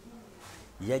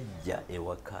yajja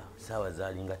ewaka saawa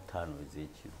zaalinga 5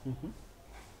 ez'ekiro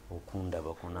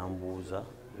okundaba kunambuuza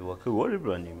ewaka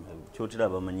walibulani kyotera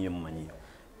abamanyiye mumanyiyo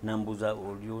nambuuza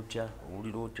oli otya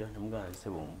owulira otya nemugana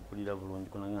sebo mpulira bulungi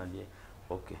kunagambye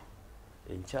okay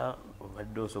enkya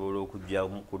obadde osobola okujja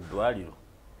ku ddwaliro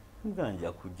mugana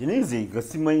nja kujja naye nze nga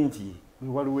simanyi nti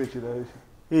waliwo ekirala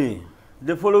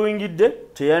the following day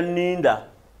teyanninda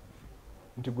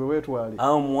nti gwe weetwale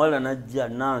awo omuwala najja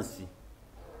nansi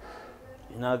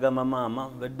n'agamba maama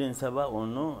badde nsaba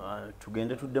ono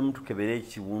tugende tuddemu tukebere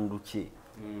ekiwundu kye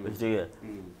ekitegeera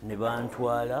ne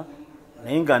bantwala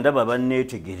naye nga ndaba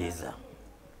banneetegereza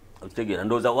okitegeera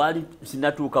ndowooza waali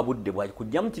sinatuuka budde bwaki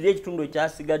kujjamu kiri ekitundu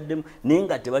ekyasigaddemu naye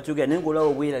nga tebakyogera naye ngaolaba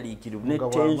obweraliikirivu ne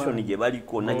tensioni gye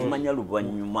baliko nakimanya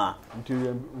luvannyuma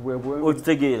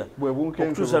okitegeera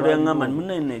okutuusa lweyaŋŋamba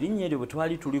munene erinnya eryo bwe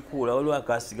twali tulikuula waliwo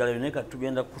akasigalayo naye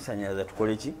katugenda kukusanyalaza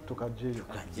tukole ki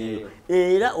tukagyeyo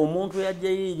era omuntu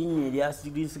eyajjayo erinnya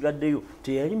eryasigaddeyo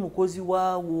teyali mukozi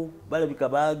waawo balabika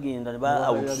baagenda ne ba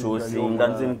outsourcinga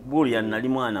nze buulira nali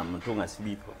mwana muto nga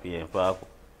sibiyenfaako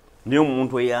naye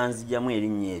omuntu eyanzijamu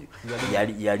erinnya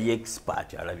eryo yali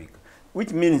expert alabika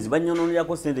which means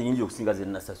banyononerako sente nyingi okusinga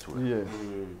zennasasula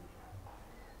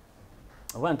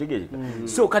oba ntegereka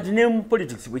so kati ne mu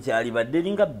politics bwekyali badde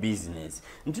eringa business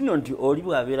ntino nti oli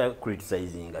bwabeera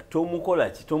criticizinga tomukola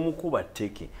ki tomukuba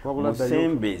tteke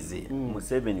musembeze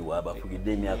Museveni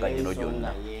waabafugidde emyaka gino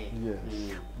gyonna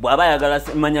bw'aba ayagala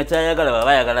manya kyayagala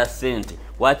bw'aba ayagala ssente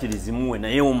waakiri zimuwe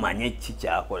naye omanye ki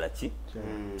kyakola ki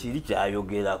kiri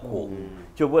kyayogerako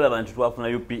kyoba olaba nti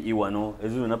twafuna UPE wano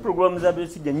ezo zonna programu za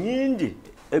Besigye nyingi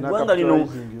eggwanga lino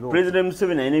President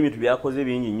Museveni alina ebintu byakoze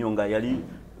bingi nnyo nga yali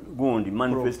gundi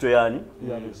manifesto yani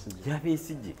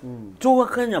yabesigye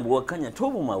towakanya bwakanya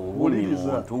tobuma bulumi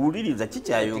muntu wuliriza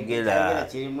kikyayogera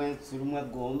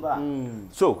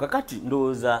so kakati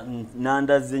ndowooza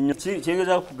nandaze nnyo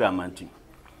kyegeza kugamba nti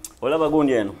olaba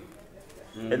gundi eno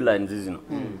headlines zino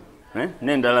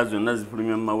n'endala zonna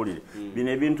zifulumya mu mawulire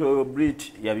bino ebintu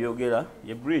Brit yabyogera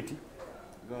ye Brit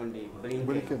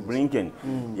Blinken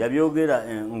yabyogera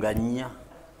nga nnya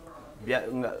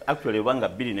actually obanga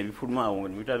bbiri ne bifuluma awo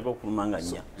bitandika okufuluma nga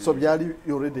nnya so byali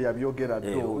already yabyogera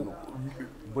ddo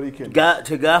Blinken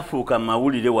tegafuuka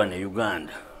mawulire wano e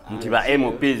Uganda nti ba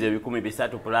MPs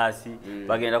 300 plus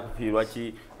bagenda kufiirwa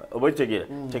ki oba kitegeera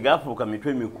tegafuuka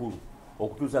mitwe mikulu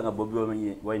okutuusa nga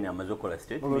Bobi Wine amaze okukola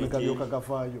statement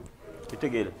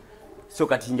kitegeera so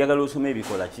kati njagala osoma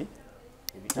ebikola ki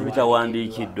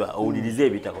ebitawandiikiddwa owulirize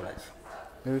ebitakola ki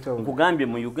nkugambye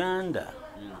mu Uganda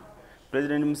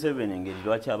President Museveni engeri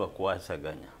lwaki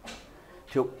abakwasaganya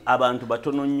abantu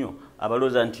batono nnyo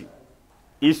abalooza nti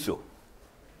ISO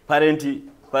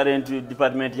parent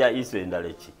department ya ISO endala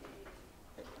ki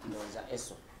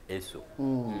ESO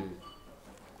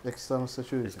external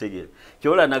security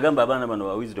kyola nagamba abaana bano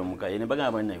ba wisdom mukaye ne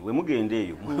bagamba naye we mugende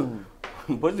eyo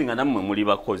mpozi nga nammwe muli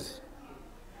bakozi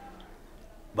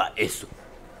ba eso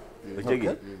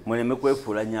okitegeera muleme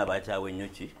kwefuula nnyo abakyawe ennyo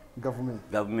ki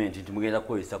gavumenti nti mugenda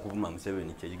kukozesa kuvuma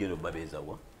Museveni kyekigenda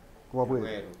okubabeezawa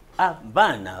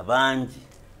baana bangi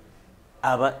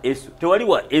aba eso tewali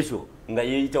wa eso nga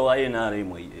yeeyita wa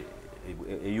NRM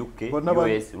UK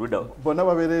US bonna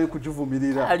babeere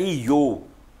kugivumirira aliyo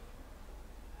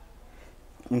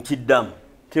nkiddamu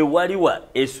tewali wa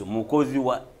eso mukozi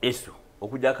wa eso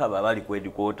okujjako abo abali ku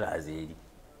headquarters eri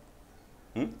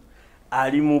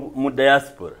ali mu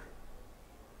diaspora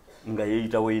nga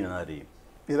yeeyitawo NRM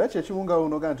era kyekimu nga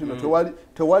unoga nti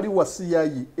tewali wa CIA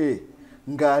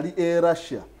ng'ali e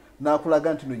Russia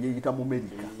n'akulaga nti no yeeyita mu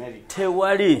America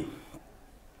tewali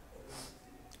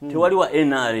wa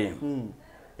NRM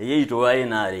eyeeyita wa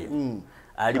NRM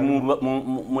ali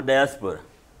mu diaspora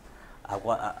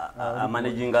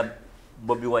amanaginga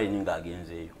Bobi Wine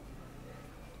ng'agenzeeyo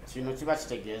kino kiba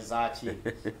kitegeeza ki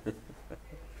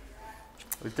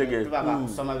tuba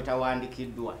bakusoma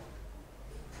bitawandikiddwa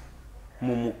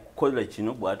mumukola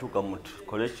kino bwatuuka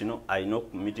mukole kino alina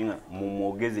okumitinga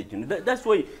mumwogeze kino. That's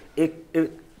why a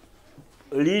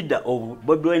leader of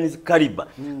Bobi Wine's caliber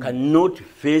cannot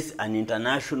face an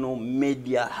international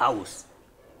media house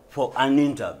for an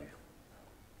interview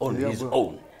on his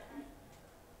own.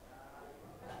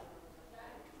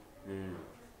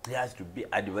 He has to be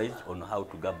advised on how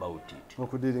to go about it.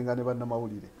 Okudiringa ne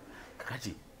bannamawulire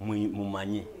kati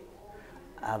mumanye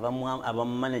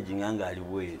abamanaging anga ali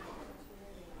bweru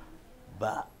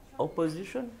ba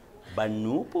opposition ba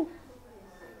nupu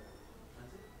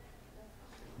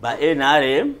ba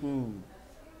NRM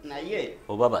naye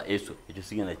oba ba eso ekyo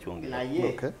sigenda kyongera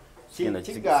naye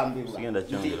kigambibwa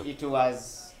it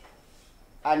was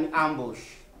an ambush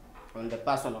on the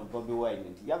person of Bobi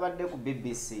Wine. Yabadde ku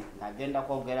BBC ngagenda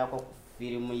kwogerako ku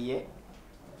firimu ye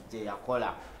gye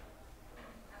yakola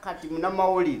kati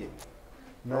munamawulire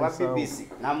wa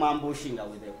BBC namwambushinga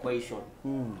with a question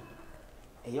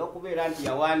eyokubeera nti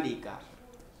yawandiika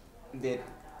the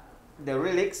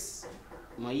lyrics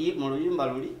mu luyimba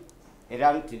luli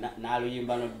era nti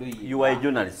n'aluyimba n'odduyi. You are a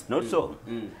journalist, not so?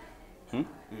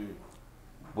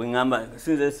 Bwengamba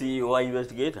since si wa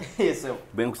investigator Yes, sir.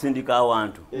 Benkusindika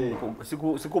awantu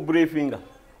siku briefinga.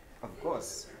 Of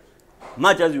course.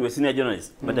 Much as you were senior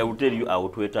journalist, but I will tell you how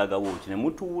to etaga watch ne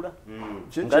mutuula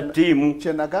nga team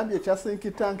kyenagambye ekya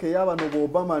think tank ey'abano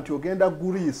b'Obama nti ogenda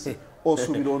Greece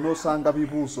osubira onoosanga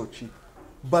bibuuzo ki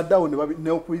baddawo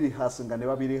neokwirihasinga ne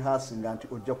babirihasinga nti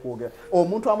ojja kwogera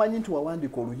omuntu amanyi nti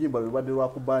wawandiika oluyimba lwe badde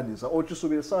lwakubaaniza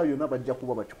okisubira essaawa yonna bajja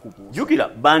kuba bakikubuuza. Jukira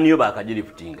baaniyo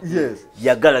bakagirifutinga yes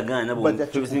yagalagana nabo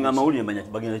tubisinga amawulire manya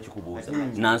bagenda kikubuuza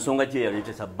na nsonga ki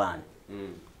eyaleetesa baani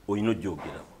olina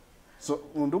ojjogerawo. So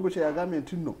Ndugu kyeyagambye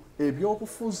nti nno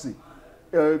ebyobufuzi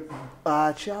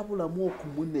akyabulamu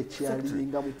okumune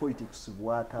kyalinga mu politics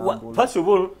bwatambula. First of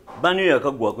all baaniyo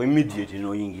yakagwako immediate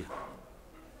n'oyingira.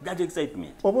 That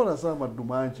excitement. Obola za maddu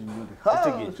mangi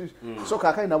nnyo. So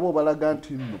kaakali nabo obalaga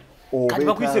nti nno kati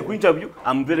bakwise ku interview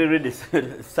I'm very ready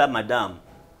sir madam.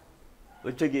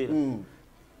 Otegeera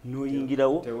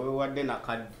n'oyingirawo tewewadde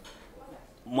nakadde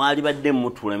mwali badde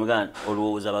mutuula mugana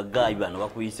olowooza bagaayi bano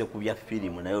bakuyise ku bya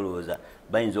firimu naye olowooza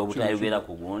bayinza obutayogera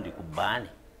ku gundi ku baani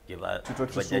gye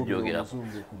bajja jyogerako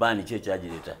baani ki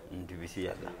ekyagireeta nti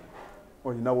bisiyaga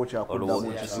olinawo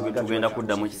kyakuddamu tugenda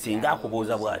kuddamu singa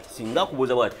akubuuza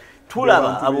bw'ati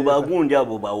tulaba abo bagundi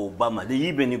abo ba Obama they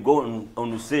even go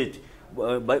on set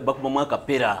bakubamu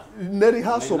akapera ne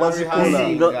rehearsal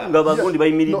bazikola nga bagundi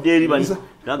bayimiridde eri bani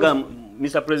naga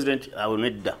Mr. President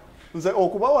awonedda nze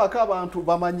okubawaako abantu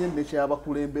bamanye ne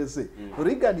kyabakulembeze.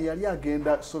 Reagan yali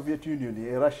agenda Soviet Union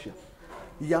e Russia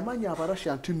yamanya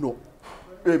abarussia nti no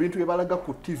ebintu bye balaga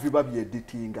ku TV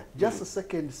babyeditinga just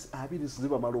seconds 2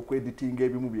 zibamala okweditinga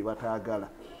ebimu bye bataagala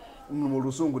mu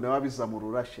luzungu ne babiza mu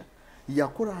Russia.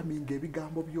 Yakulaminga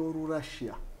ebigambo by'olu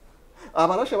Russia.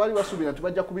 Abarussia bali basuubira nti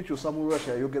bajja kubikyusa mu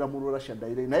Russia yayogera mu Russia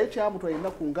direct naye kyamutwala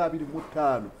ennaku nga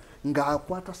 25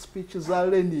 ng'akwata speech za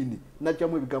Lenin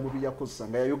najjamu ebigambo bye yakozesa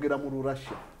nga yayogera mu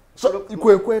Russia. So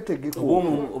kwe kwetegeka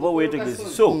oba weetegese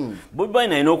so Bobi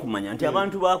Wine alina okumanya nti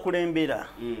abantu bakulembera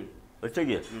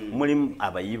otegeera mulimu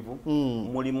abayivu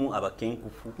mulimu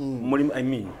abakenkufu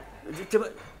mulimu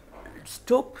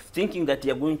stop thinking that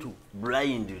you are going to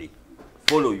blindly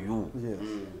follow you.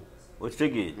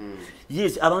 Otegeera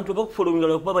yes abantu bakufollowinga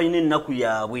lwakuba balina ennaku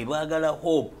yaabwe baagala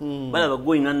hope balaba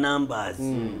goyina numbers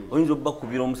oyinza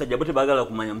obbakubira omusajja bo tebaagala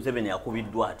kumanya Museveni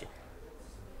akubiddwa ate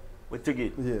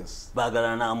wetegere Yes.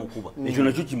 baagala n'amukuba ekyo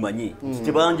nakyo kimanyi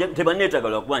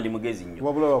tebaneetagala kuba ndi mugezi nnyo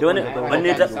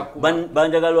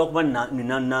banjagala kuba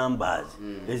nina numbers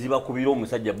ezibakubira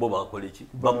omusajja bo bakola ki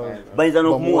bayinza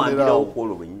n'okumuwambirawo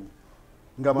kwolwo bwennyini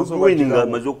nga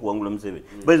amaze okuwangula Museveni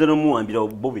bayinza n'omuwambirawo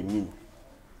bo bennyini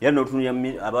era n'otunuya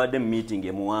abadde mu meeting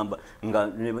emuwamba nga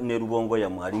ne Lubongo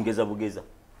yamwe alingeza bugeza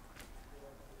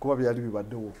kuba byali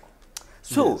bibaddewo.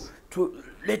 So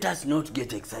let us not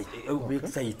get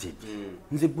excited.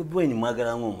 Nze Bobi Wine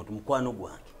mwagala ng'omuntu mukwano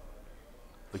gwange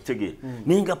okitegere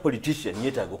naye nga politician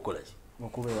yeetaaga okukola ki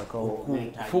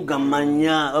okufuga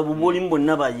manya abo bolimu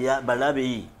bonna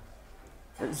balabe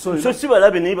so si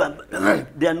balabe naye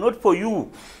they are not for you.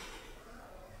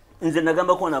 Nze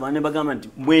nagamba kona abantu ne bagamba nti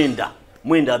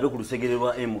mwenda abe ku lusegere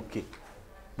lwa MK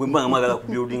bwe mbanga mwagala ku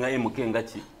buildinga MK nga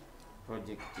ki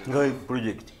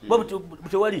project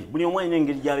tewali buli omu alina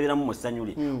engeri gy'abeeramu mu ssanyu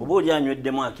lye oba oli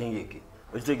anyweddemu akengeke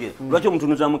okitegere lwaki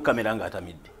omutunuzamu kamera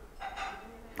ng'atamidde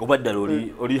oba ddala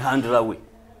oli handla we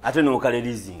ate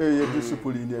n'okalerizinga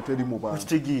discipline eteri mu bantu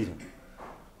okitegeere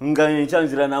nga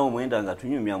nkyanzira naawe mwenda nga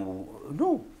tunyumya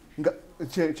no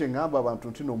kyeŋŋamba abantu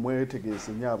nti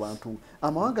nomwetegeeze nnyo abantu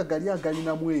amawanga gali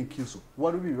agalinamu enkizo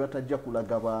waliwo bye batajja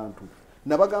kulaga bantu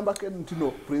nabagambako nti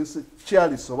no Prince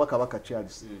Charles oba Kabaka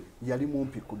Charles yali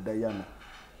mumpi ku Diana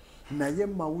naye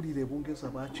mawulire bungeza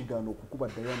bakigaana okukuba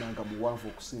Diana nga muwanvu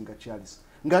okusinga Charles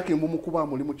ngake mumukuba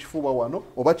muli mu kifuba wano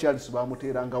oba Charles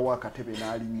bamuteerangawo akatebe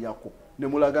n'alinnyako ne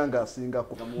mulaga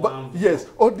ng'asingako yes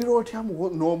odira otya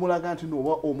n'omulaga nti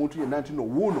nooba omuntu yenna nti no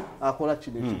wuuno akola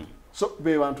kino ekyo so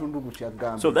be bantu ndugu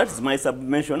kyagamba. So that is my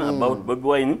submission about Bobi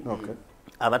Wine. Okay.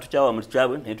 Abatukyawa mu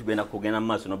kyabwe naye tugenda kugenda mu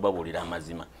maaso n'obabuulira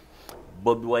amazima.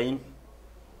 Bobi Wine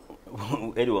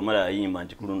eri wamala ayimba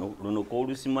nti luno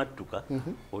k'olusimattuka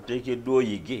oteekeddwa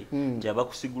oyige nti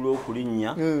abakusigula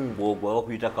okulinnya bw'ogwa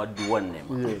bakuyita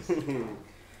kadduwannema.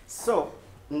 So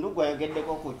ndugu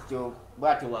ayogeddeko ku kyo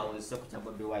bw'ati waawozesa ku kya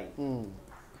Bobi Wine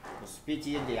ku speech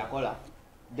ye gye yakola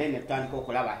then tutandika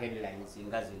okulaba headlines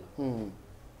nga zino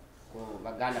ku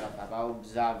baganda baba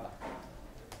observer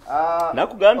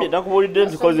nakugambye nakubuulidde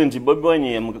nti Bobi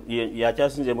Wine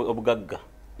yakyasinze obugagga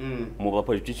mu ba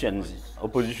politicians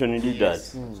opposition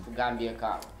leaders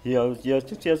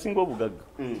yasinga obugagga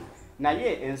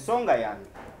naye ensonga yange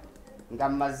nga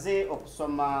mmaze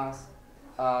okusoma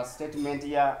statement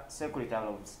ya Secretary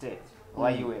of State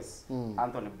wa US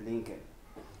Anthony Blinken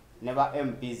ne ba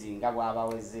MPs nga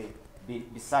bw'abaweze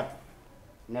bisatu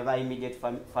ne ba immediate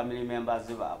family members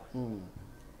baabwe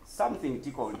something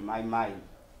tickled my mind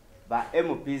ba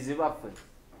MPs baffe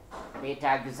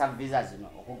beetaagisa visa zino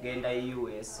okugenda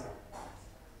US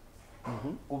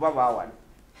kuba bawana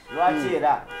lwaki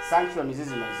era sanctions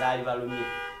zino zaali balumye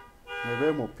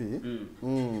nebemupi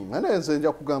ane nze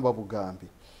nja kugamba bugambi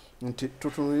nti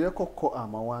tutunulireko ko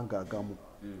amawanga agamu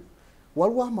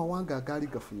waliwo amawanga agaali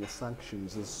gafunye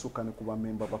sanctions ezisukka ne kuba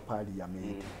memba ba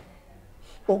parliament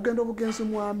ogenda obugenzi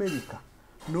mu America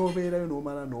n'obeerayo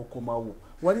n'omala n'okomawo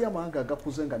wali amawanga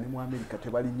agakuze nga ne mu America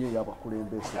tebalinyeeyo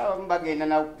abakulembeze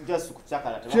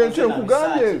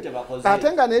kyenkugambye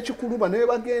ate nga n'ekikuluba naye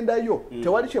bagendayo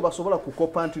tewali kye basobola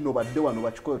kukopa nti no badde wano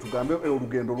bakikoye tugambe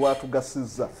olugendo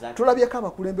lwatugasizza tulabyeko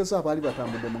abakulembeze abaali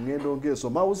batambudde mu ngendo ng'ezo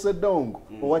Mao Zedong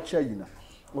owa China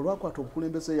olwakwata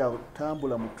obukulembeze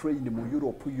yatambula mu train mu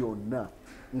Europe yonna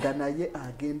nga naye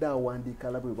agenda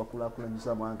awandiika labwe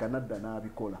bakulaakulanyiza amawanga nadda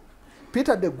n'abikola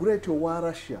Peter the Great owa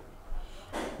Russia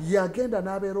yagenda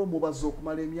n'abeera omubazi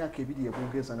okumala emyaka 2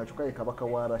 ebungeeza nga kyokka ye kabaka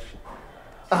wa Russia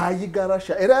ayiga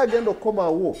Russia era yagenda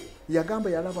okukomawo yagamba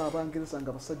yalaba Abangereza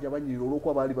nga basajja banyirira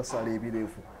olw'okuba baali basala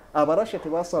ebirevu Abarussia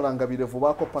tebasalanga birevu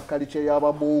baakoppa kalice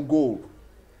y'Abamongol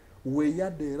we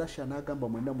yadde Russia n'agamba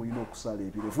mwenna mulina okusala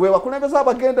ebirevu we bakulembeza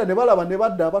abagenda ne balaba ne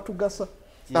badda abatugasa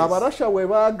Abarussia we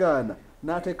baagaana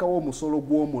n'ateekawo omusolo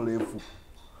gw'omulevu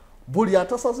buli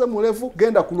atasaze mulevu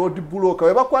genda ku road block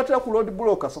we bakwatira ku road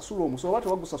block asasula omusolo bate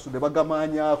bagusasude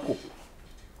bagamanyako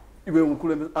ibe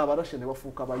mukulembeza Abarussia ne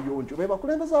bafuuka bayonjo be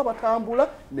bakulembeza abatambula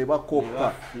ne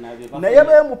bakopa naye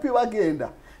bemupi bagenda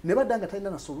ne badanga talina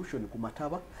na solution ku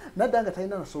mataba nadanga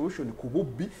talina na solution ku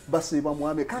bubbi basiba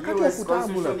mwame kakati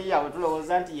okutambula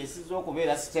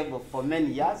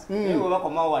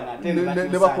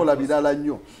ne bakola birala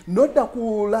nnyo nodda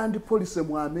ku land police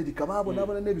mu America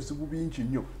baabonabona n'ebizibu bingi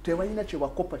nnyo tebalina kye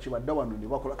bakopa kye badda wano ne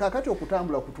bakola kakati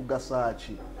okutambula kutugasa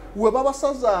ki we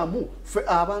babasazaamu fe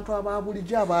abantu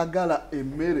ababulijjo abaagala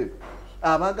emmere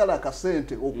abaagala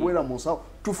akasente okuwera mu nsawo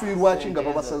tufiirwa ki nga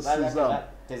babasazizaamu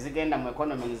tezigenda mu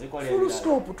economy nzikole full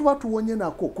stop tuba tuwonye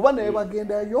nako kuba naye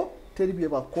bagendayo teri bye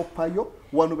bakopayo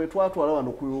wano betwatwala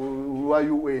wano ku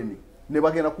UN ne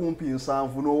bagenda kumpi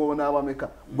 7 n'obona abameka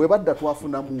bwe badda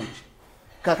twafuna muki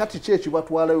kakati kyeki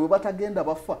batwala we batagenda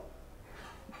bafa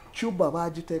Cuba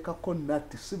bagiteekako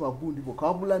nati si bagundi bo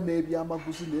kabula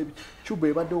n'ebyamaguzi n'ebi Cuba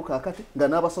ebaddewo kakati nga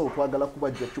n'abasawo twagala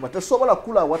kubajja Cuba tesobola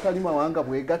kula watali mawanga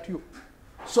bwegatyo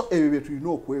so ebyo bye tulina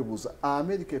okwebuuza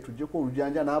America etuggyeko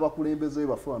olujanja n'abakulembeze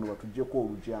baffe wano batuggyeko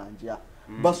olujanja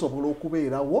basobola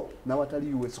okubeerawo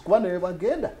n'awatali US kuba ne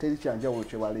bagenda teri kyanjawulo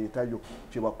kye baleetayo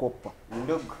kye bakoppa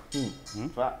ndugu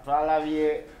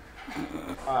twalabye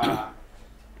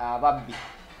ababbi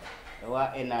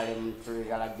ewa NRM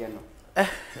Turigala Geno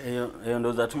eyo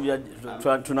ndowooza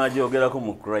tunagyogerako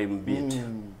mu crime beat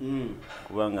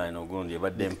kubanga eno gundi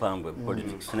ebadde empambwe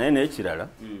politics naye n'ekirala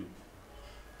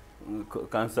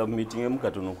kansubmitting emu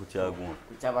katono ku kyagundi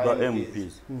ba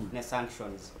MPs ne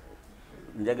sanctions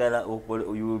njagala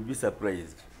you will be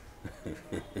surprised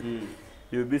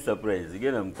you will be surprised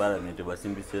genda mu parliament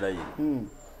basimbisera yino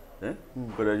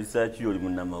kola research yoli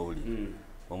munnamawulire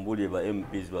ombuli ba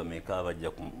MPs bameka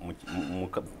abajja mu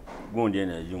gundi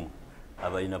eno ejumu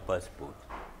abalina passport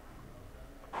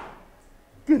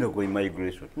genda ku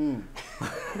immigration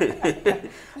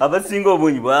abasinga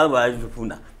obungi bwaba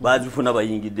bazifuna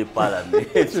bayingidde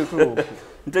parliament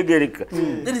ntegereka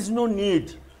there is no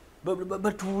need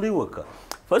batuule waka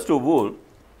first of all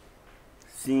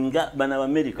singa bana ba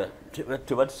America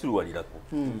tebatusulwalirako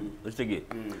okitegere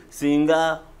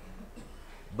singa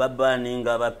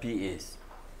babaninga ba PS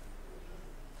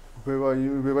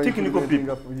technical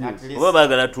people oba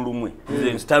baagala tulumwe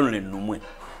nze Stanley nnumwe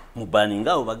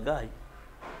mubaninga abo bagayi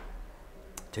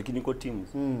technical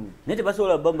teams naye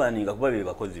tebasobola babaninga kuba be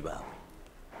bakozi baabwe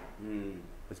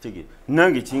okitegere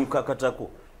nange kinkakatako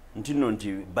ntino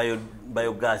nti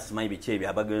biogas maybe chebi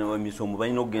abagenda emisomo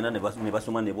balina okugenda ne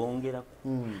basoma ne bongerako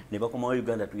ne bakomawo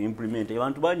Uganda to implement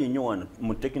abantu bangi nnyo wano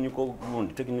mu technical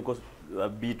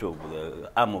bit of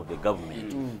the arm of the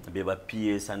government be ba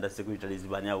PS under secretaries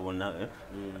bani abona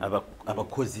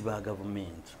abakozi ba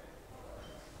government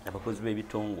abakozi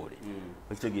b'ebitongole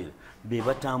okitegere be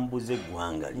batambuze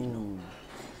eggwanga lino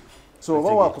so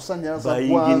bawa kusanyaza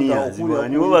gwanga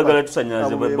okuli bagala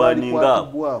tusanyaza babaninga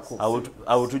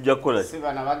awo tujja kola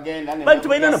sibana bagenda ne bantu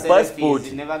balina na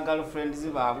passport ne ba girlfriends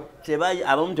baabwe tebayi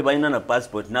abamu tebalina na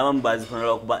passport n'abamu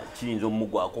bazifunira okuba kiyinza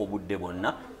omugwako obudde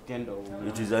bonna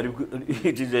it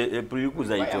is a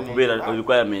prerequisite okubeera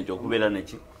requirement okubeera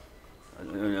neki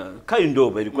kind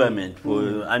of a requirement for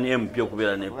an MP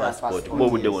okubeera ne passport kuba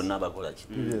obudde bonna abakola ki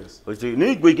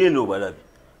naye gwe genda obalabi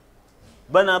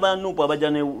bana abanupu abaja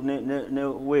ne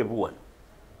weebu wano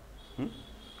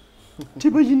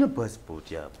tebalina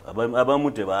passport yabo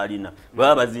abamu tebalina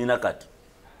baba bazina kati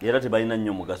era tebalina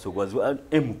nnyo mugaso gwazi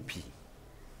MP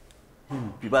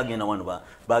bagenda wano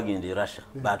bagenda e Russia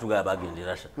batugala bagenda e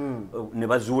Russia ne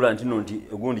bazuula nti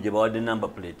ogundi gye bawadde number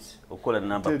plates okukola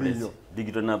number plates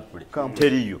digital number plate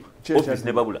teriyo office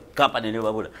ne babula company ne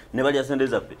babula ne balya sente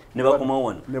zaffe ne bakomawo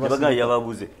wano ne bagala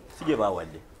yababuze si gye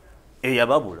bawadde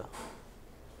eyababula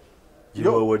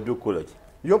wadde okukola ki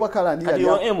yo bakalani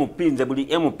ya MP nze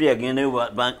buli MP agendayo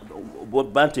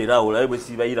banteerawo layo bwe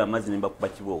sibayira amazzi ne bakuba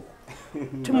kibooko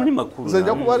temuli makulu nze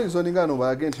nja kubalizo ningano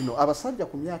baagenti no abasajja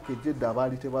ku myaka ejjedde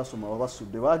abaali tebasoma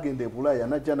babasudde bagenda e Bulaaya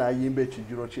najja n'ayimba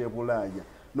ekijiro ky'e Bulaaya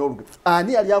n'oluge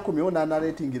ani yali akomyewo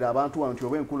n'analeetingira abantu wano nti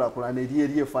oba enkulaakulana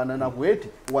eri efaanana bweti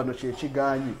wano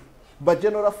kyekiganye ba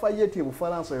General Fayette e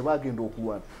Bufalansa bwe bagenda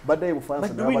okulwana badde e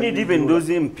Bufalansa do we need even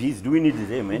those MPs do we need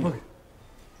them eh?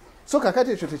 So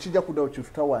kakati ekyo tekijja kuddawo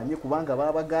kitutawanye kubanga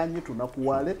babaganye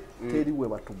tunakuwale teri we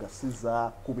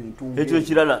batugasiza ku bintu ekyo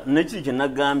kirala nekiri kye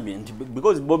nagambye nti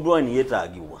because Bobi Wine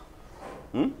yeetaagibwa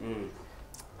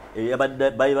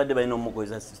badde balina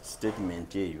omukozesa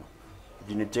statement eyo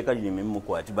gino etteeka lirime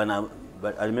mukwati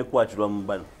aleme kukwatirwa mu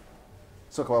bano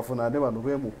so kabafunane bano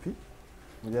bemupi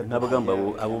nabagamba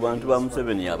abo bantu ba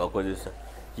Museveni abakozesa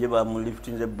ye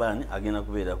bamuliftinze ban agenda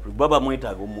kubeera baba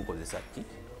mwetaaga omukozesa ki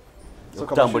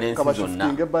okutambula ensi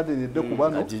zonna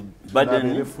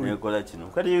Baden nekola kino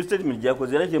kati yo statement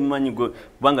gyakoze era kyemumanyi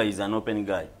kubanga is an open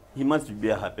guy he must be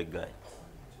a happy guy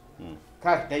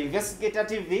The Investigator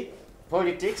TV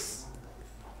politics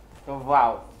of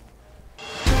wow